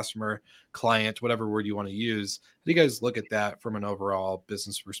guest and customer, client, whatever word you want to use. How do you guys look at that from an overall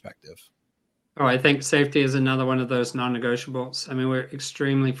business perspective? Oh, I think safety is another one of those non-negotiables. I mean, we're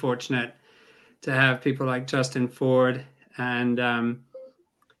extremely fortunate to have people like Justin Ford, and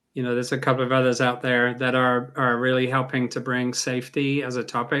there's a couple of others out there that are really helping to bring safety as a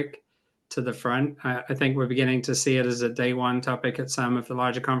topic to the front. I think we're beginning to see it as a day one topic at some of the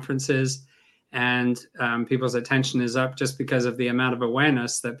larger conferences, and people's attention is up just because of the amount of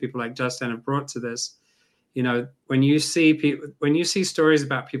awareness that people like Justin have brought to this. When you see stories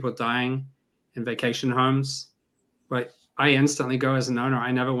about people dying in vacation homes, but I instantly go, as an owner,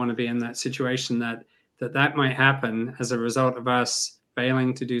 I never want to be in that situation that might happen as a result of us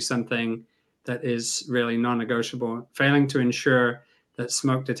failing to do something that is really non-negotiable, failing to ensure that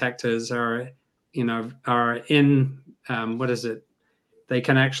smoke detectors are in, they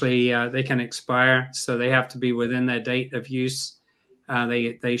can actually, they can expire. So they have to be within their date of use.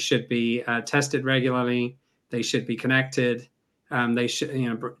 They should be tested regularly. They should be connected. They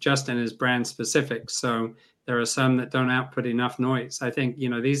should, Justin is brand specific. So there are some that don't output enough noise. I think,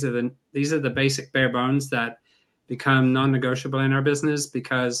 these are the basic bare bones that become non-negotiable in our business,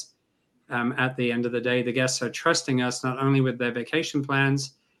 because at the end of the day, the guests are trusting us not only with their vacation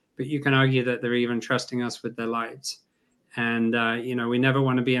plans, but you can argue that they're even trusting us with their lives. And, we never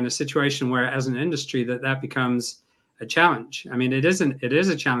want to be in a situation where, as an industry, that becomes a challenge. I mean, it is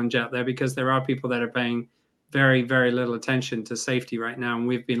a challenge out there, because there are people that are paying very, very little attention to safety right now. And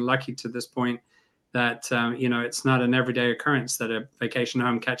we've been lucky to this point that, it's not an everyday occurrence that a vacation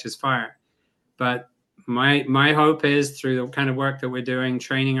home catches fire. But my hope is, through the kind of work that we're doing,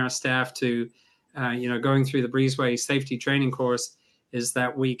 training our staff to, going through the Breezeway safety training course, is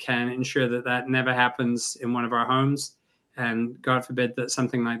that we can ensure that never happens in one of our homes. and God forbid that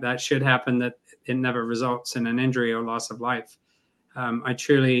something like that should happen, that it never results in an injury or loss of life. I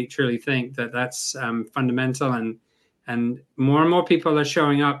truly think that that's fundamental, and more people are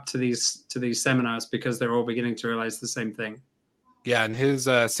showing up to these seminars because they're all beginning to realize the same thing. Yeah, and his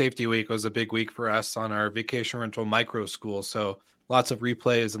safety week was a big week for us on our vacation rental micro school. So lots of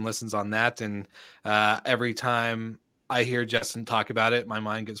replays and listens on that. And every time I hear Justin talk about it, my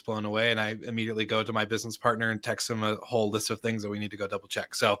mind gets blown away, and I immediately go to my business partner and text him a whole list of things that we need to go double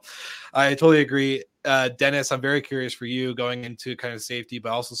check. So I totally agree. Dennis, I'm very curious for you going into kind of safety,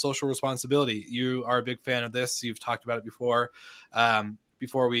 but also social responsibility. You are a big fan of this. You've talked about it before.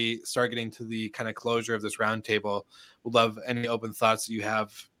 Before we start getting to the kind of closure of this roundtable, we'd love any open thoughts that you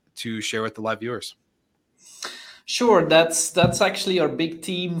have to share with the live viewers. Sure, that's actually our big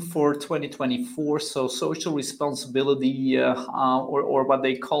theme for 2024. So social responsibility, or what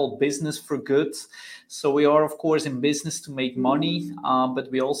they call business for good. So we are, of course, in business to make money, but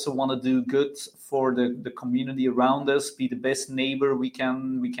we also want to do good for the community around us, be the best neighbor we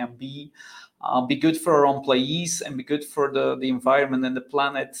can be good for our employees, and be good for the environment and the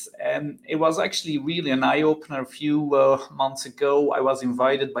planet. And it was actually really an eye-opener a few months ago. I was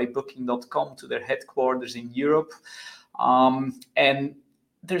invited by Booking.com to their headquarters in Europe. And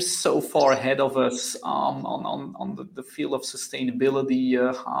they're so far ahead of us on the field of sustainability.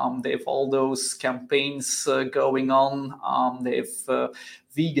 They have all those campaigns going on. They have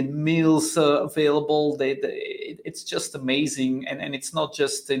vegan meals available. It's just amazing. And it's not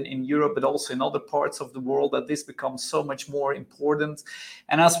just in Europe, but also in other parts of the world that this becomes so much more important.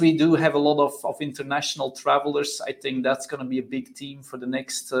 And as we do have a lot of international travelers, I think that's going to be a big theme for the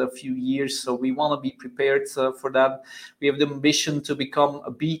next few years. So we want to be prepared for that. We have the ambition to become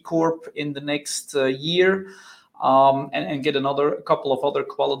a B Corp in the next year. And get a couple of other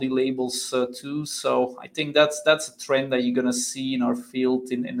quality labels too. So I think that's a trend that you're going to see in our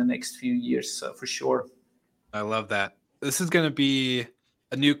field in the next few years for sure. I love that. This is going to be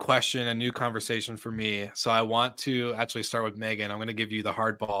a new question, a new conversation for me. So I want to actually start with Megan. I'm going to give you the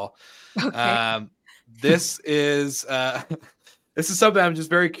hard ball. Okay. This is this is something I'm just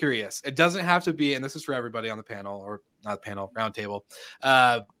very curious. It doesn't have to be, and this is for everybody on the panel, or not panel, roundtable.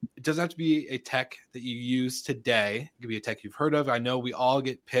 It doesn't have to be a tech that you use today. It could be a tech you've heard of. I know we all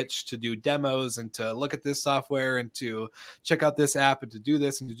get pitched to do demos and to look at this software and to check out this app and to do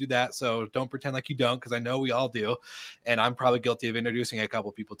this and to do that. So don't pretend like you don't, because I know we all do. And I'm probably guilty of introducing a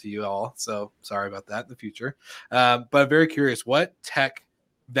couple people to you all. So sorry about that in the future. But I'm very curious, what tech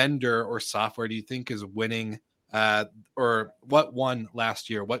vendor or software do you think is winning, or what won last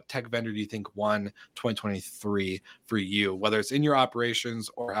year? What tech vendor do you think won 2023 for you, whether it's in your operations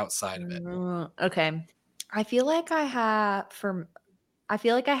or outside of it? Okay. I feel like I have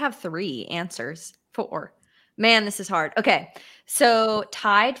 3 answers. 4. Man, this is hard. Okay. So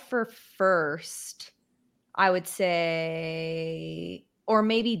tied for first, I would say, or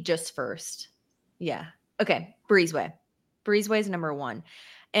maybe just first. Yeah. Okay. Breezeway. Breezeway is number 1.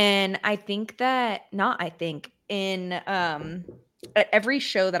 And I think that, in at every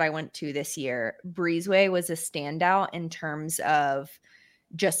show that I went to this year, Breezeway was a standout in terms of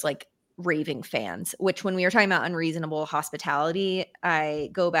just like raving fans, which when we were talking about unreasonable hospitality, I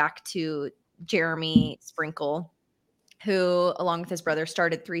go back to Jeremy Sprinkle, who along with his brother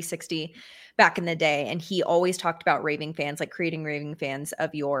started 360 back in the day. And he always talked about raving fans, like creating raving fans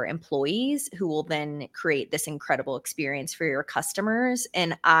of your employees who will then create this incredible experience for your customers.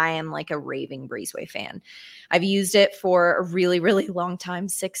 And I am like a raving Breezeway fan. I've used it for a really, really long time,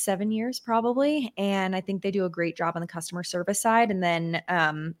 6-7 years probably. And I think they do a great job on the customer service side. And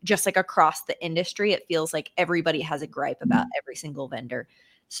then just like across the industry, it feels like everybody has a gripe about every single vendor.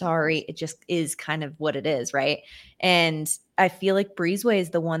 Sorry, it just is kind of what it is, right? And I feel like Breezeway is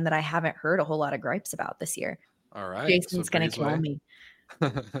the one that I haven't heard a whole lot of gripes about this year. All right. Jason's going to kill me.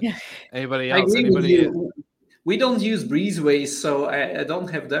 Anybody I else? agree with Anybody? you. We don't use Breezeway, so I don't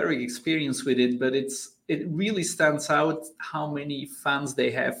have direct experience with it, but it really stands out how many fans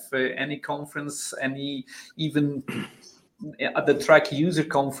they have. Any conference, even at the Track user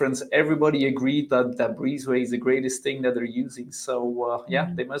conference, everybody agreed that Breezeway is the greatest thing that they're using. So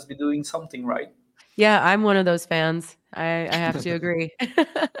they must be doing something right. Yeah, I'm one of those fans. I have to agree.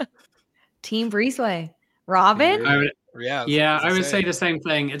 Team Breezeway. Robin? I would say the same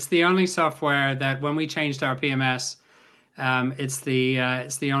thing. It's the only software that when we changed our PMS, it's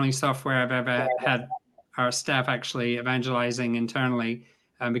the only software I've ever had our staff actually evangelizing internally,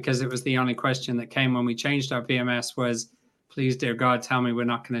 because it was the only question that came when we changed our PMS was, please, dear God, tell me we're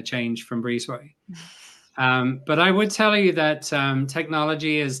not going to change from Breezeway. But I would tell you that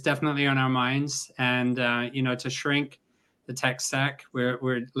technology is definitely on our minds, and to shrink the tech stack.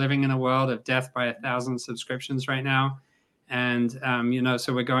 We're living in a world of death by 1,000 subscriptions right now. And,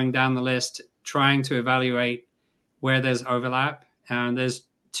 so we're going down the list, trying to evaluate where there's overlap. And there's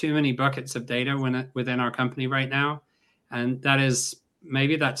too many buckets of data within our company right now. And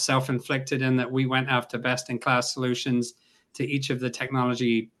maybe that's self-inflicted in that we went after best-in-class solutions to each of the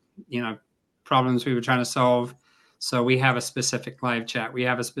technology, problems we were trying to solve. So we have a specific live chat. We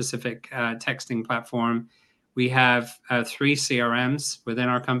have a specific texting platform. We have 3 CRMs within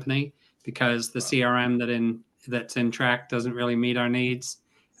our company because the CRM that's in Track doesn't really meet our needs.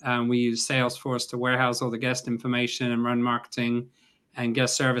 We use Salesforce to warehouse all the guest information and run marketing and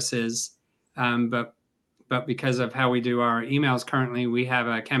guest services. But because of how we do our emails currently, we have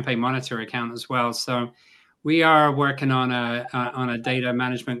a campaign monitor account as well. So we are working on a data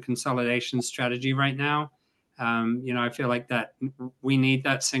management consolidation strategy right now. I feel like that we need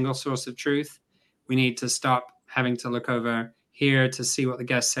that single source of truth. We need to stop having to look over here to see what the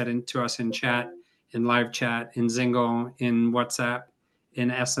guest said to us in chat, in live chat, in Zingle, in WhatsApp, in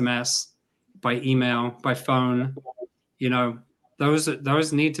SMS, by email, by phone.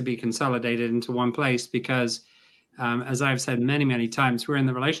 Those need to be consolidated into one place because, as I've said many, many times, we're in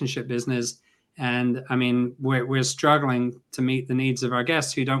the relationship business. And I mean, we're struggling to meet the needs of our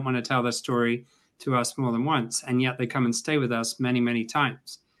guests who don't want to tell their story to us more than once. And yet they come and stay with us many, many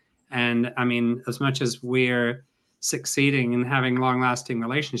times. And I mean, as much as we're succeeding in having long-lasting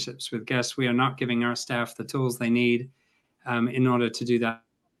relationships with guests, we are not giving our staff the tools they need in order to do that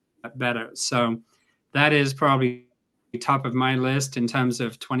better. So that is probably top of my list in terms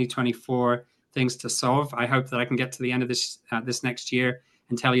of 2024 things to solve. I hope that I can get to the end of this next year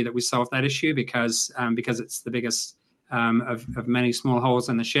and tell you that we solved that issue because it's the biggest of many small holes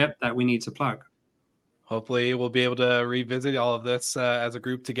in the ship that we need to plug. Hopefully we'll be able to revisit all of this as a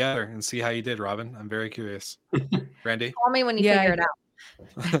group together and see how you did, Robin. I'm very curious. Randy? Call me when you figure it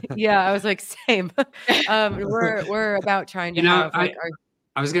out. Yeah, I was like, same. We're about trying to have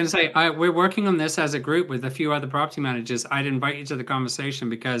I was going to say, we're working on this as a group with a few other property managers. I'd invite you to the conversation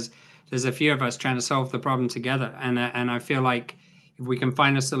because there's a few of us trying to solve the problem together. And I feel like if we can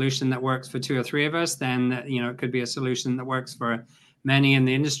find a solution that works for 2 or 3 of us, then, it could be a solution that works for many in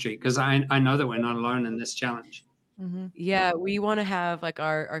the industry, because I know that we're not alone in this challenge. Mm-hmm. Yeah, we want to have like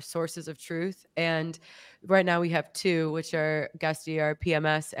our sources of truth. And right now we have 2, which are Guesty,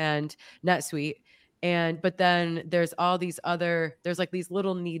 PMS, and NetSuite. But then there's all these there's like these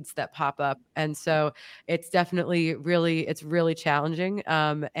little needs that pop up. And so it's definitely it's really challenging.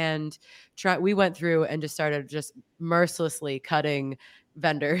 We went through and just started just mercilessly cutting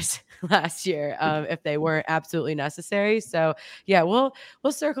vendors last year if they weren't absolutely necessary. So yeah, we'll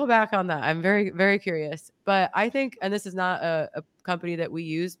circle back on that. I'm very, very curious. But I think, and this is not a company that we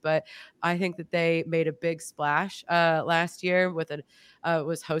use, but I think that they made a big splash last year with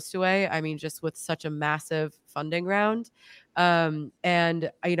was Hostaway. I mean, just with such a massive funding round. And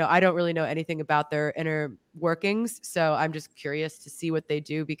I don't really know anything about their inner workings, so I'm just curious to see what they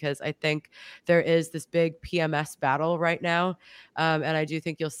do, because I think there is this big PMS battle right now. And I do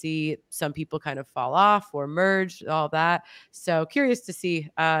think you'll see some people kind of fall off or merge, all that. So curious to see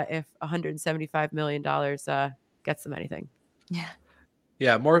if $175 million gets them anything.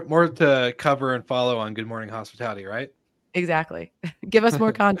 Yeah, more to cover and follow on Good Morning Hospitality, right? Exactly. Give us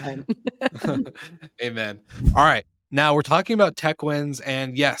more content. Amen. All right. Now we're talking about tech wins,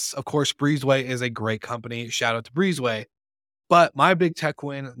 and yes, of course, Breezeway is a great company. Shout out to Breezeway. But my big tech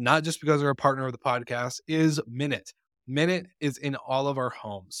win, not just because they're a partner of the podcast, is Minute. Minute is in all of our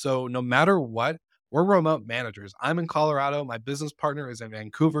homes. So no matter what, we're remote managers. I'm in Colorado. My business partner is in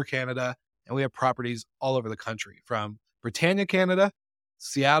Vancouver, Canada, and we have properties all over the country, from Britannia, Canada,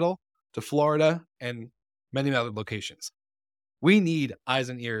 Seattle to Florida, and many other locations. We need eyes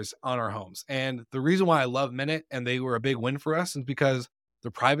and ears on our homes. And the reason why I love Minute, and they were a big win for us, is because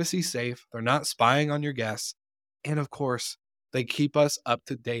they're privacy safe. They're not spying on your guests. And of course, they keep us up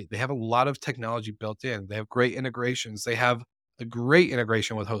to date. They have a lot of technology built in. They have great integrations. They have a great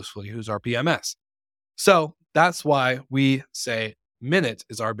integration with Hostfully, who's our PMS. So that's why we say Minute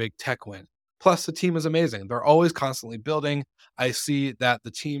is our big tech win. Plus, the team is amazing. They're always constantly building. I see that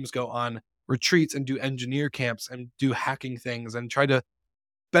the teams go on retreats and do engineer camps and do hacking things and try to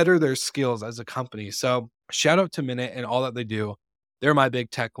better their skills as a company. So shout out to Minute and all that they do. They're my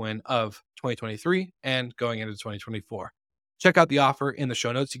big tech win of 2023 and going into 2024. Check out the offer in the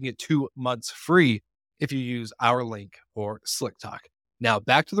show notes. You can get 2 months free if you use our link for Slick Talk. Now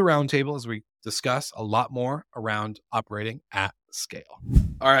back to the roundtable as we discuss a lot more around operating at scale.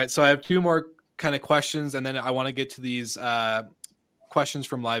 All right, so I have 2 more kind of questions, and then I want to get to these questions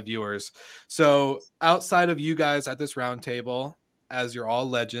from live viewers. So outside of you guys at this roundtable, as you're all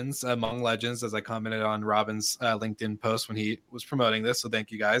legends among legends, as I commented on Robin's LinkedIn post when he was promoting this. So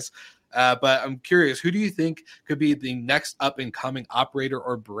thank you guys. But I'm curious, who do you think could be the next up and coming operator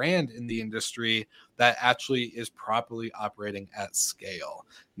or brand in the industry that actually is properly operating at scale?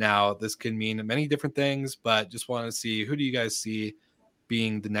 Now, this can mean many different things, but just want to see, who do you guys see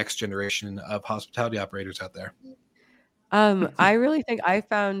being the next generation of hospitality operators out there? I really think I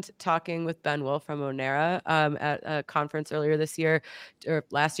found talking with Ben Wolf from Onera at a conference earlier this year or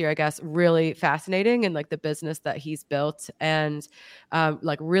last year, I guess, really fascinating, and like the business that he's built, and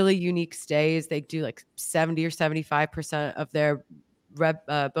like really unique stays. They do like 70 or 75% of their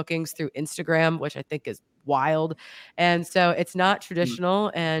bookings through Instagram, which I think is wild. And so it's not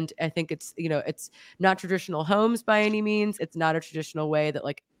traditional. And I think it's, it's not traditional homes by any means. It's not a traditional way that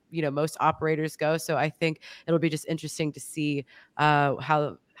like, most operators go. So I think it'll be just interesting to see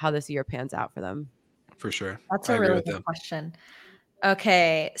how this year pans out for them. For sure. That's I a agree really with good them. question.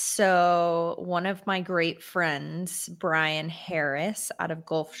 Okay, so one of my great friends, Brian Harris, out of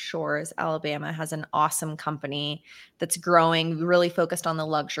Gulf Shores, Alabama, has an awesome company that's growing, really focused on the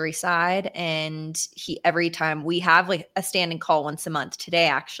luxury side. And every time we have like a standing call once a month, today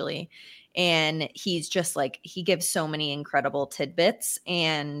actually, and he's just like, he gives so many incredible tidbits.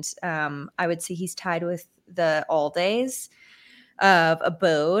 And I would say he's tied with the All Days of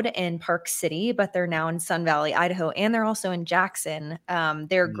Abode in Park City, but they're now in Sun Valley, Idaho, and they're also in Jackson.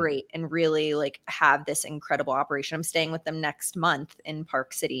 They're great and really like have this incredible operation. I'm staying with them next month in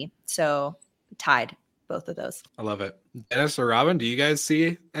Park City. So tied both of those. I love it. Dennis or Robin, do you guys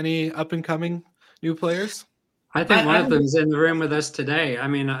see any up and coming new players? I think one of them's in the room with us today. I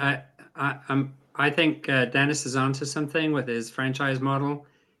mean, I think Dennis is onto something with his franchise model.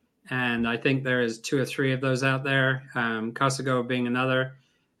 And I think there is 2 or 3 of those out there, Casago being another,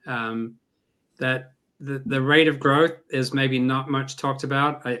 that the rate of growth is maybe not much talked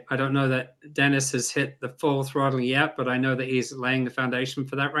about. I don't know that Dennis has hit the full throttle yet, but I know that he's laying the foundation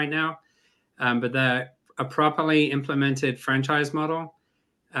for that right now. But a properly implemented franchise model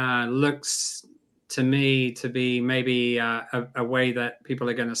looks to me to be maybe a way that people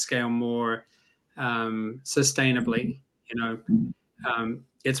are going to scale more sustainably.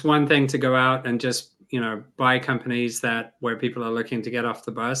 It's one thing to go out and just buy companies where people are looking to get off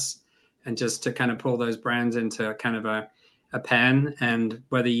the bus, and just to kind of pull those brands into kind of a pen, and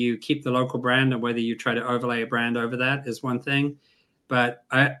whether you keep the local brand or whether you try to overlay a brand over that is one thing. But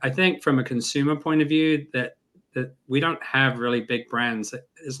I think from a consumer point of view that we don't have really big brands.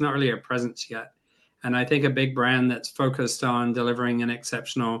 It's not really a presence yet. And I think a big brand that's focused on delivering an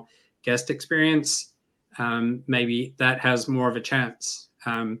exceptional guest experience, maybe that has more of a chance.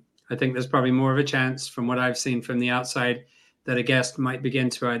 I think there's probably more of a chance from what I've seen from the outside that a guest might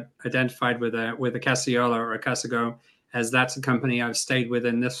begin to identify with a Casiola or a Casago as that's a company I've stayed with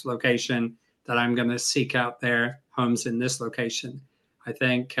in this location, that I'm going to seek out their homes in this location. I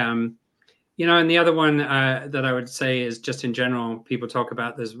think, and the other one that I would say is just in general, people talk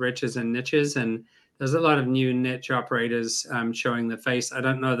about there's riches and niches, and there's a lot of new niche operators showing their face. I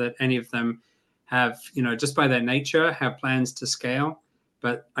don't know that any of them have, just by their nature, have plans to scale.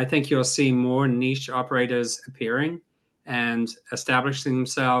 But I think you'll see more niche operators appearing and establishing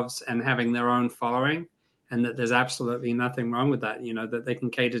themselves and having their own following, and that there's absolutely nothing wrong with that, that they can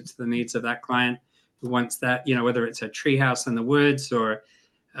cater to the needs of that client who wants that, whether it's a treehouse in the woods or,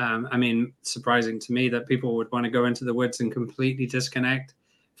 surprising to me that people would want to go into the woods and completely disconnect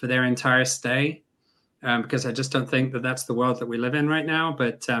for their entire stay, because I just don't think that that's the world that we live in right now.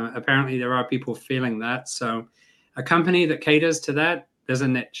 But apparently there are people feeling that. So a company that caters to that, there's a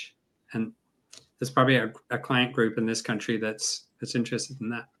niche, and there's probably a client group in this country that's interested in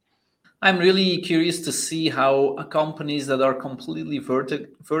that. I'm really curious to see how companies that are completely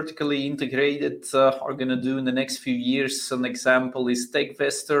vertically integrated are going to do in the next few years. An example is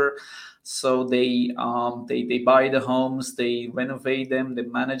Techvester. So they buy the homes, they renovate them, they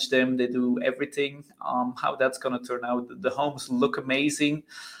manage them, they do everything. How that's going to turn out? The homes look amazing.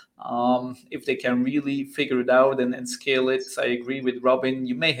 If they can really figure it out and scale it. I agree with Robin.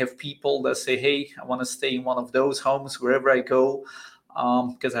 You may have people that say, hey, I want to stay in one of those homes wherever I go,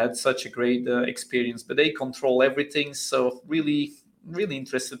 because I had such a great experience, but they control everything. So really, really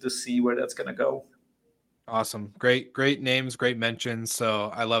interested to see where that's going to go. Awesome. Great names, great mentions.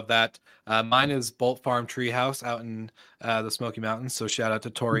 So I love that. Mine is Bolt Farm Treehouse out in the Smoky Mountains. So shout out to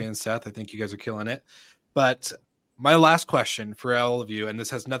Tori and Seth. I think you guys are killing it. But my last question for all of you, and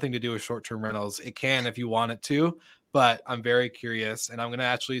this has nothing to do with short-term rentals. It can if you want it to, but I'm very curious. And I'm going to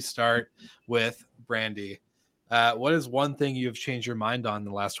actually start with Brandy. What is one thing you have changed your mind on in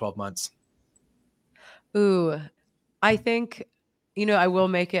the last 12 months? Ooh, I think, I will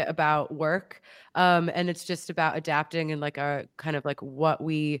make it about work. And it's just about adapting and like our kind of like what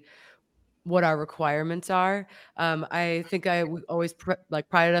our requirements are. I think we always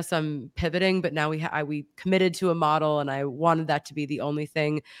prided us on pivoting, but now we committed to a model, and I wanted that to be the only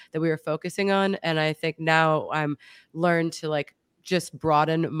thing that we were focusing on. And I think now I'm learned to like just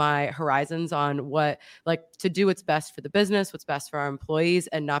broaden my horizons on what like to do what's best for the business, what's best for our employees,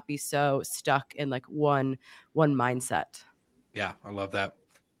 and not be so stuck in like one mindset. Yeah, I love that.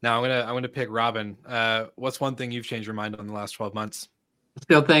 Now I'm gonna pick Robin. What's one thing you've changed your mind on in the last 12 months?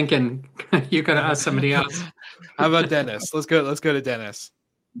 Still thinking. You could ask somebody else. How about Dennis? Let's go to Dennis.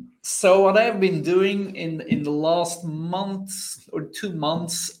 So what I've been doing in the last month or 2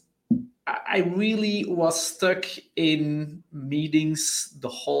 months, I really was stuck in meetings the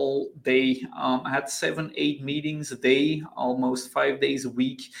whole day. I had 7, 8 meetings a day, almost 5 days a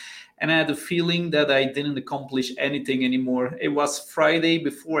week. And I had a feeling that I didn't accomplish anything anymore. It was Friday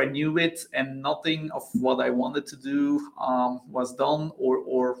before I knew it, and nothing of what I wanted to do was done,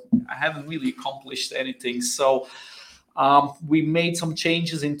 or I haven't really accomplished anything. So we made some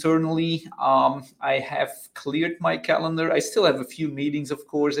changes internally. I have cleared my calendar. I still have a few meetings, of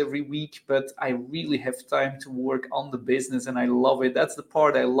course, every week, but I really have time to work on the business, and I love it. That's the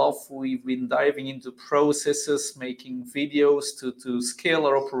part I love. We've been diving into processes, making videos to scale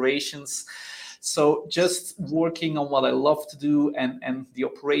our operations. So just working on what I love to do, and the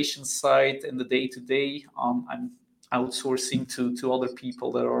operations side and the day-to-day, I'm outsourcing to other people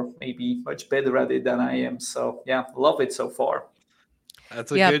that are maybe much better at it than I am. So yeah, love it so far.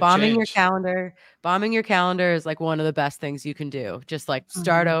 That's a good change. Bombing your calendar is like one of the best things you can do. Just like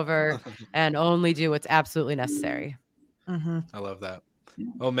start over and only do what's absolutely necessary. I love that.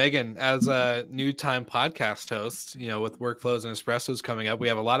 Well, Megan, as a new time podcast host, with workflows and espressos coming up, we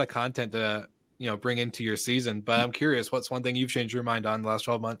have a lot of content to, bring into your season. But I'm curious, what's one thing you've changed your mind on in the last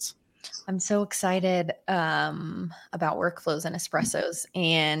 12 months? I'm so excited about workflows and espressos,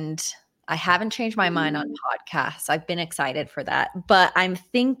 and I haven't changed my mind on podcasts. I've been excited for that, but I'm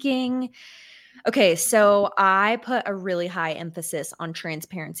thinking, okay, so I put a really high emphasis on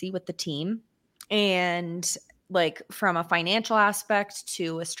transparency with the team, and like from a financial aspect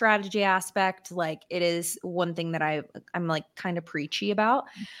to a strategy aspect, like it is one thing that I'm like kind of preachy about.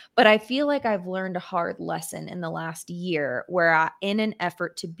 But I feel like I've learned a hard lesson in the last year where in an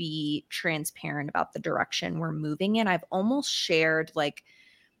effort to be transparent about the direction we're moving in, I've almost shared like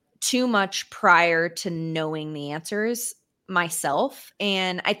too much prior to knowing the answers myself.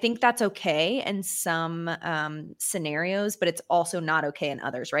 And I think that's okay in some scenarios, but it's also not okay in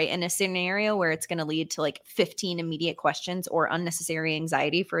others, right? In a scenario where it's going to lead to like 15 immediate questions or unnecessary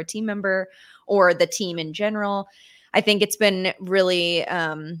anxiety for a team member or the team in general, I think it's been really,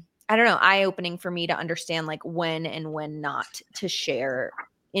 I don't know, eye-opening for me to understand like when and when not to share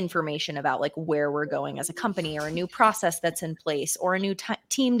information about like where we're going as a company or a new process that's in place or a new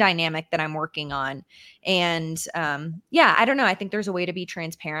team dynamic that I'm working on. And yeah, I don't know. I think there's a way to be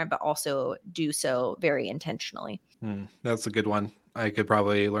transparent, but also do so very intentionally. That's a good one. I could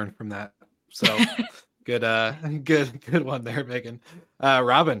probably learn from that. So good one there, Megan.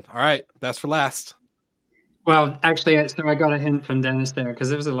 Robin, all right, best for last. Well, actually, so I got a hint from Dennis there because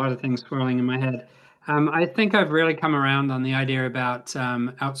there was a lot of things swirling in my head. I think I've really come around on the idea about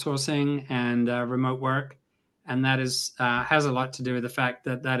outsourcing and remote work, and that is has a lot to do with the fact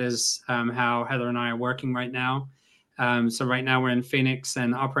that is how Heather and I are working right now. So right now we're in Phoenix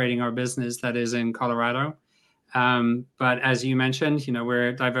and operating our business that is in Colorado. But as you mentioned,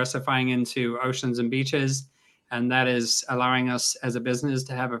 we're diversifying into oceans and beaches, and that is allowing us as a business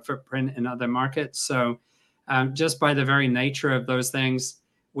to have a footprint in other markets. So just by the very nature of those things,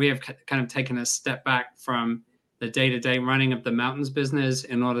 we have kind of taken a step back from the day-to-day running of the mountains business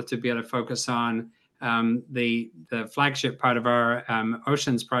in order to be able to focus on the flagship part of our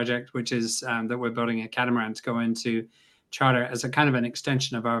oceans project, which is that we're building a catamaran to go into charter as a kind of an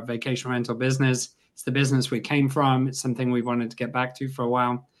extension of our vacation rental business. It's the business we came from. It's something we wanted to get back to for a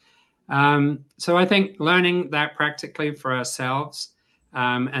while. So I think learning that practically for ourselves,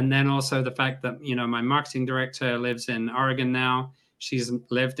 and then also the fact that, my marketing director lives in Oregon now. She's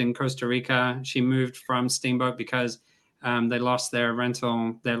lived in Costa Rica. She moved from Steamboat because they lost their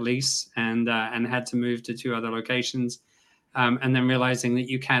lease, and had to move to 2 other locations. And then realizing that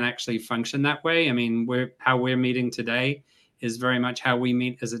you can actually function that way. I mean, how we're meeting today is very much how we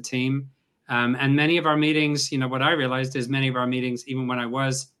meet as a team. And many of our meetings, what I realized is many of our meetings, even when I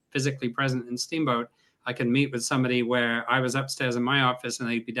was physically present in Steamboat, I could meet with somebody where I was upstairs in my office and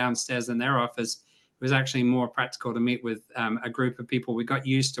they'd be downstairs in their office was actually more practical to meet with a group of people. We got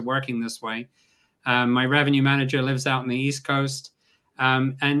used to working this way. My revenue manager lives out on the East Coast.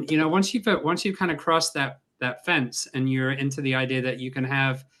 And, you know, once you've kind of crossed that fence and you're into the idea that you can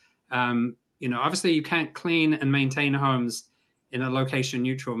have, you know, obviously you can't clean and maintain homes in a location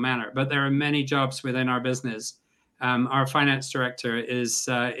neutral manner, but there are many jobs within our business. Our finance director is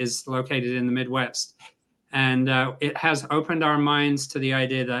located in the Midwest, and it has opened our minds to the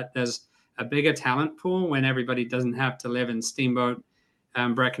idea that there's a bigger talent pool when everybody doesn't have to live in Steamboat,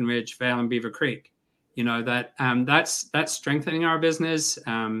 Breckenridge, Vale, and Beaver Creek. You know, that's strengthening our business.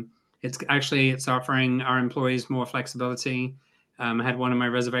 It's offering our employees more flexibility. I had one of my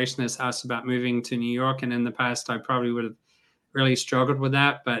reservationists ask about moving to New York, and in the past I probably would have really struggled with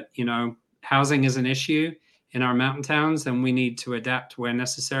that. But, you know, housing is an issue in our mountain towns, and we need to adapt where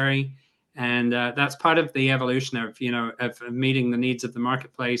necessary. And that's part of the evolution of, you know, of meeting the needs of the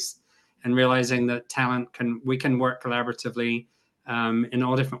marketplace and realizing that we can work collaboratively in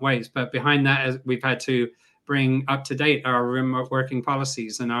all different ways. But behind that, we've had to bring up to date our remote working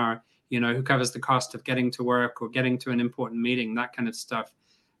policies and our, you know, who covers the cost of getting to work or getting to an important meeting, that kind of stuff.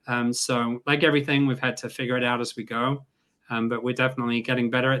 So like everything, we've had to figure it out as we go. But we're definitely getting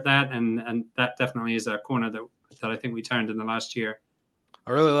better at that. And that definitely is a corner that I think we turned in the last year.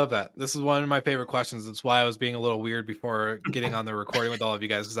 I really love that. This is one of my favorite questions. That's why I was being a little weird before getting on the recording with all of you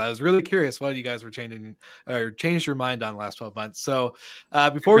guys, because I was really curious what you guys were changing or changed your mind on the last 12 months. So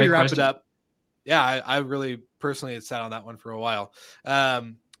before we wrap it up, yeah, I really personally had sat on that one for a while.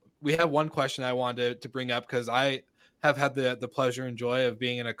 We have one question I wanted to bring up because I have had the pleasure and joy of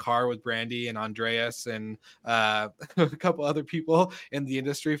being in a car with Brandy and Andreas and a couple other people in the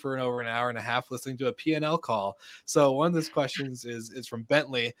industry for over an hour and a half listening to a P&L call. So one of those questions is from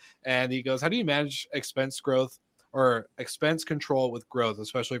Bentley, and he goes, how do you manage expense growth or expense control with growth,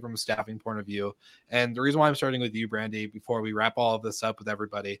 especially from a staffing point of view? And the reason why I'm starting with you, Brandy, before we wrap all of this up with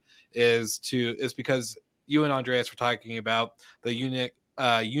everybody is because you and Andreas were talking about the unit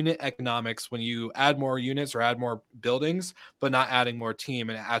economics when you add more units or add more buildings, but not adding more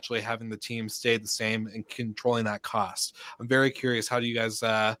team and actually having the team stay the same and controlling that cost. I'm very curious. How do you guys,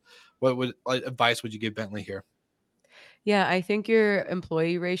 what advice would you give Bentley here? Yeah, I think your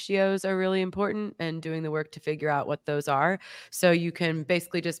employee ratios are really important and doing the work to figure out what those are. So you can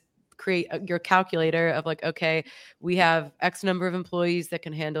basically just create your calculator of like, okay, we have X number of employees that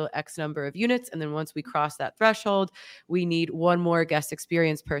can handle X number of units. And then once we cross that threshold, we need one more guest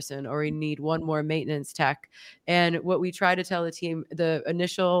experience person or we need one more maintenance tech. And what we try to tell the team, the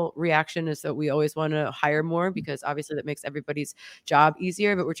initial reaction is that we always want to hire more because obviously that makes everybody's job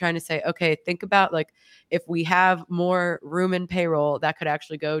easier. But we're trying to say, okay, think about like if we have more room in payroll, that could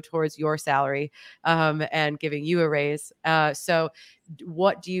actually go towards your salary and giving you a raise. So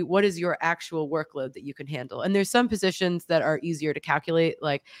what is your actual workload that you can handle? And there's some positions that are easier to calculate,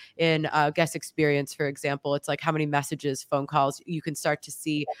 like in guest experience, for example. It's like how many messages, phone calls. You can start to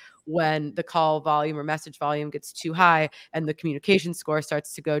see when the call volume or message volume gets too high and the communication score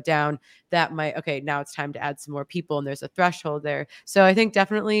starts to go down. That might, okay, now it's time to add some more people and there's a threshold there. So I think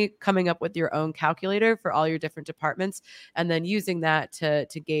definitely coming up with your own calculator for all your different departments and then using that to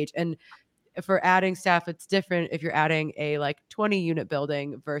gauge. And for adding staff, it's different if you're adding a like 20 unit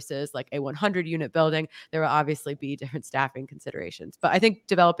building versus like a 100 unit building. There will obviously be different staffing considerations, but I think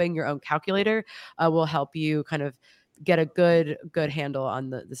developing your own calculator will help you kind of get a good handle on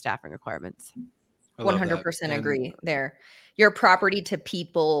the staffing requirements. 100% agree there. Your property to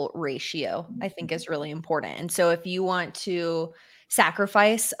people ratio, I think, is really important. And so if you want to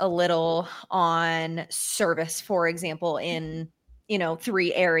sacrifice a little on service, for example, in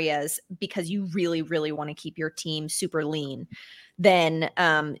 3 areas because you really, really want to keep your team super lean, then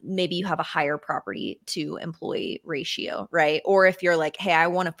maybe you have a higher property to employee ratio, right? Or if you're like, hey, I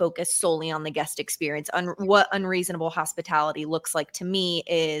want to focus solely on the guest experience. What unreasonable hospitality looks like to me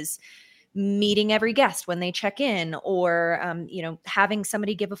is meeting every guest when they check in, or having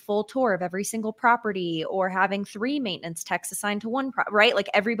somebody give a full tour of every single property, or having 3 maintenance techs assigned to one right? Like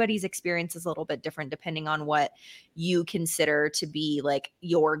everybody's experience is a little bit different depending on what you consider to be like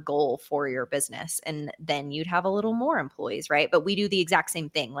your goal for your business, and then you'd have a little more employees, right? But we do the exact same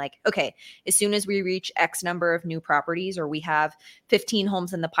thing. Like, okay, as soon as we reach X number of new properties, or we have 15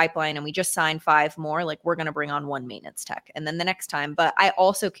 homes in the pipeline and we just signed 5 more, like we're going to bring on 1 maintenance tech, and then the next time. But I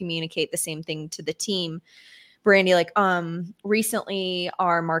also communicate the same thing to the team, Brandy. Like recently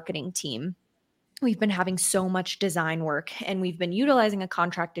our marketing team, we've been having so much design work and we've been utilizing a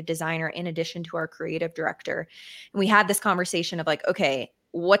contracted designer in addition to our creative director. And we had this conversation of like, okay,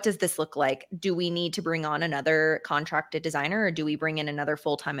 what does this look like? Do we need to bring on another contracted designer, or do we bring in another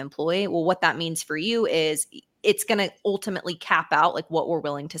full-time employee? Well, what that means for you is it's going to ultimately cap out like what we're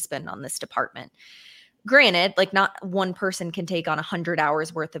willing to spend on this department. Granted, like not one person can take on 100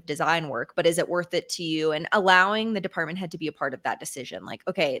 hours worth of design work, but is it worth it to you? And allowing the department head to be a part of that decision. Like,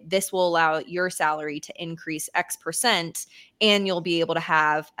 okay, this will allow your salary to increase X percent, and you'll be able to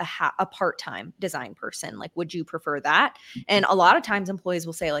have a part-time design person. Like, would you prefer that? And a lot of times employees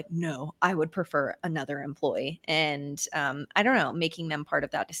will say like, no, I would prefer another employee. And I don't know, making them part of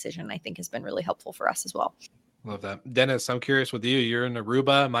that decision, I think has been really helpful for us as well. Love that. Dennis, I'm curious with you. You're in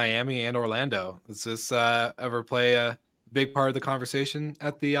Aruba, Miami, and Orlando. Does this ever play a big part of the conversation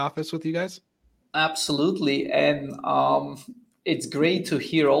at the office with you guys? Absolutely. And it's great to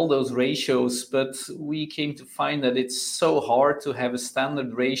hear all those ratios, but we came to find that it's so hard to have a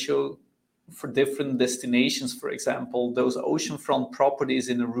standard ratio for different destinations. For example, those oceanfront properties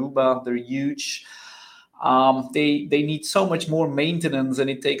in Aruba, they're huge. They need so much more maintenance,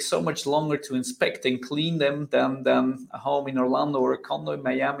 and it takes so much longer to inspect and clean them than a home in Orlando or a condo in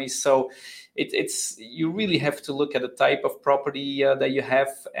Miami. So it's you really have to look at the type of property that you have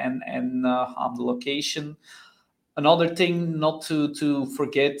and the location. Another thing not to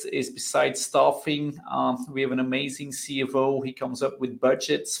forget is, besides staffing, we have an amazing CFO. He comes up with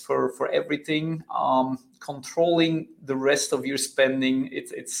budgets for everything. Controlling the rest of your spending,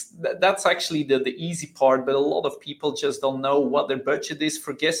 that's actually the easy part, but a lot of people just don't know what their budget is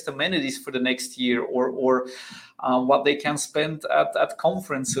for guest amenities for the next year, or what they can spend at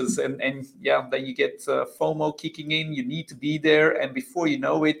conferences, and then you get FOMO kicking in. You need to be there, and before you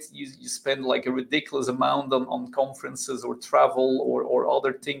know it, you spend like a ridiculous amount on conferences or travel or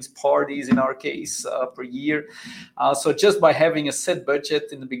other things, parties in our case, per year. So just by having a set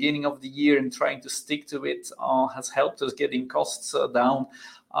budget in the beginning of the year and trying to stick to it has helped us getting costs down.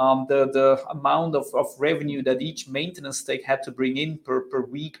 The amount of revenue that each maintenance tech had to bring in per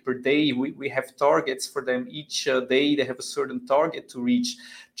week, per day, we have targets for them. Each day they have a certain target to reach.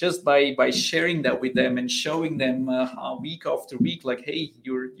 Just by sharing that with them and showing them week after week, like, hey,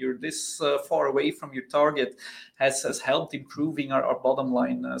 you're this far away from your target, has helped improving our bottom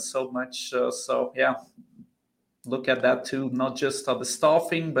line so much. So yeah, look at that too, not just the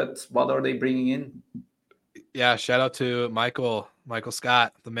staffing, but what are they bringing in. Yeah, shout out to Michael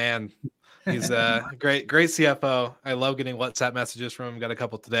Scott, the man. He's a great CFO. I love getting WhatsApp messages from him. Got a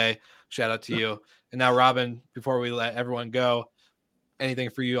couple today. Shout out to you. And now, Robin, before we let everyone go, anything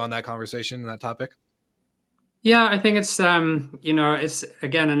for you on that conversation and that topic? Yeah, I think it's it's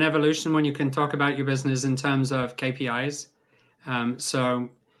again an evolution when you can talk about your business in terms of KPIs. So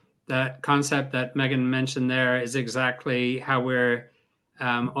that concept that Megan mentioned there is exactly how we're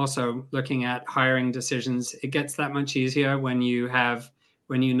also looking at hiring decisions. It gets that much easier when you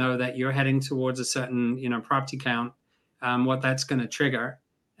know that you're heading towards a certain property count, what that's going to trigger.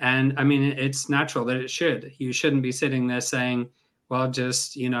 And I mean, it's natural that it should. You shouldn't be sitting there saying, well,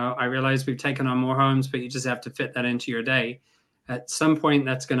 just, I realize we've taken on more homes, but you just have to fit that into your day. At some point,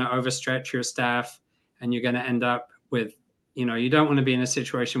 that's going to overstretch your staff, and you're going to end up with, you don't want to be in a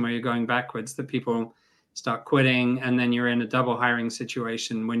situation where you're going backwards, that people start quitting, and then you're in a double hiring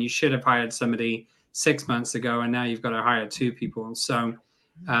situation when you should have hired somebody 6 months ago, and now you've got to hire 2 people. So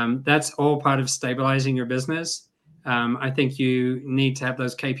that's all part of stabilizing your business. I think you need to have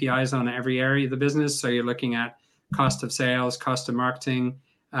those KPIs on every area of the business. So you're looking at cost of sales, cost of marketing,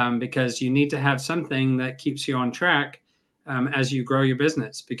 because you need to have something that keeps you on track as you grow your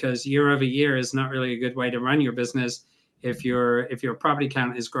business, because year over year is not really a good way to run your business. If your property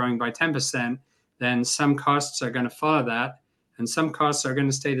count is growing by 10%, then some costs are going to follow that, and some costs are going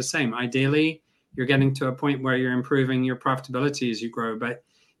to stay the same. Ideally, you're getting to a point where you're improving your profitability as you grow, but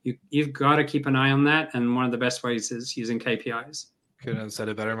you've got to keep an eye on that, and one of the best ways is using KPIs. Couldn't have said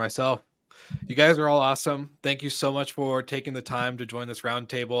it better myself. You guys are all awesome. Thank you so much for taking the time to join this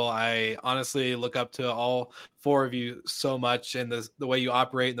roundtable. I honestly look up to all 4 of you so much, and the way you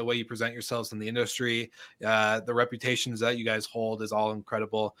operate and the way you present yourselves in the industry. The reputations that you guys hold is all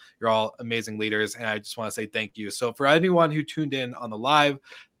incredible. You're all amazing leaders, and I just want to say thank you. So for anyone who tuned in on the live,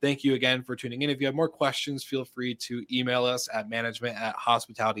 thank you again for tuning in. If you have more questions, feel free to email us at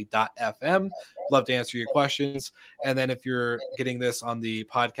management@hospitality.fm. Love to answer your questions. And then if you're getting this on the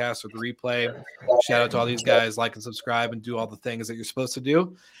podcast or the replay, shout out to all these guys. Like and subscribe and do all the things that you're supposed to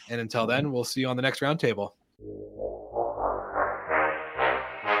do. And until then, we'll see you on the next roundtable.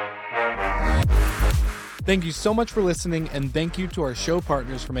 Thank you so much for listening, and thank you to our show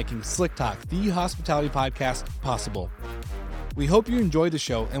partners for making Slick Talk, the hospitality podcast, possible. We hope you enjoyed the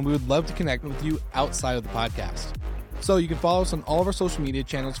show, and we would love to connect with you outside of the podcast. So you can follow us on all of our social media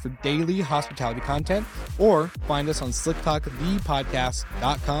channels for daily hospitality content, or find us on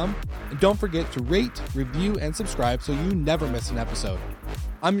slicktalkthepodcast.com. And don't forget to rate, review, and subscribe so you never miss an episode.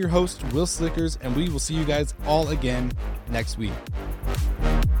 I'm your host, Will Slickers, and we will see you guys all again next week.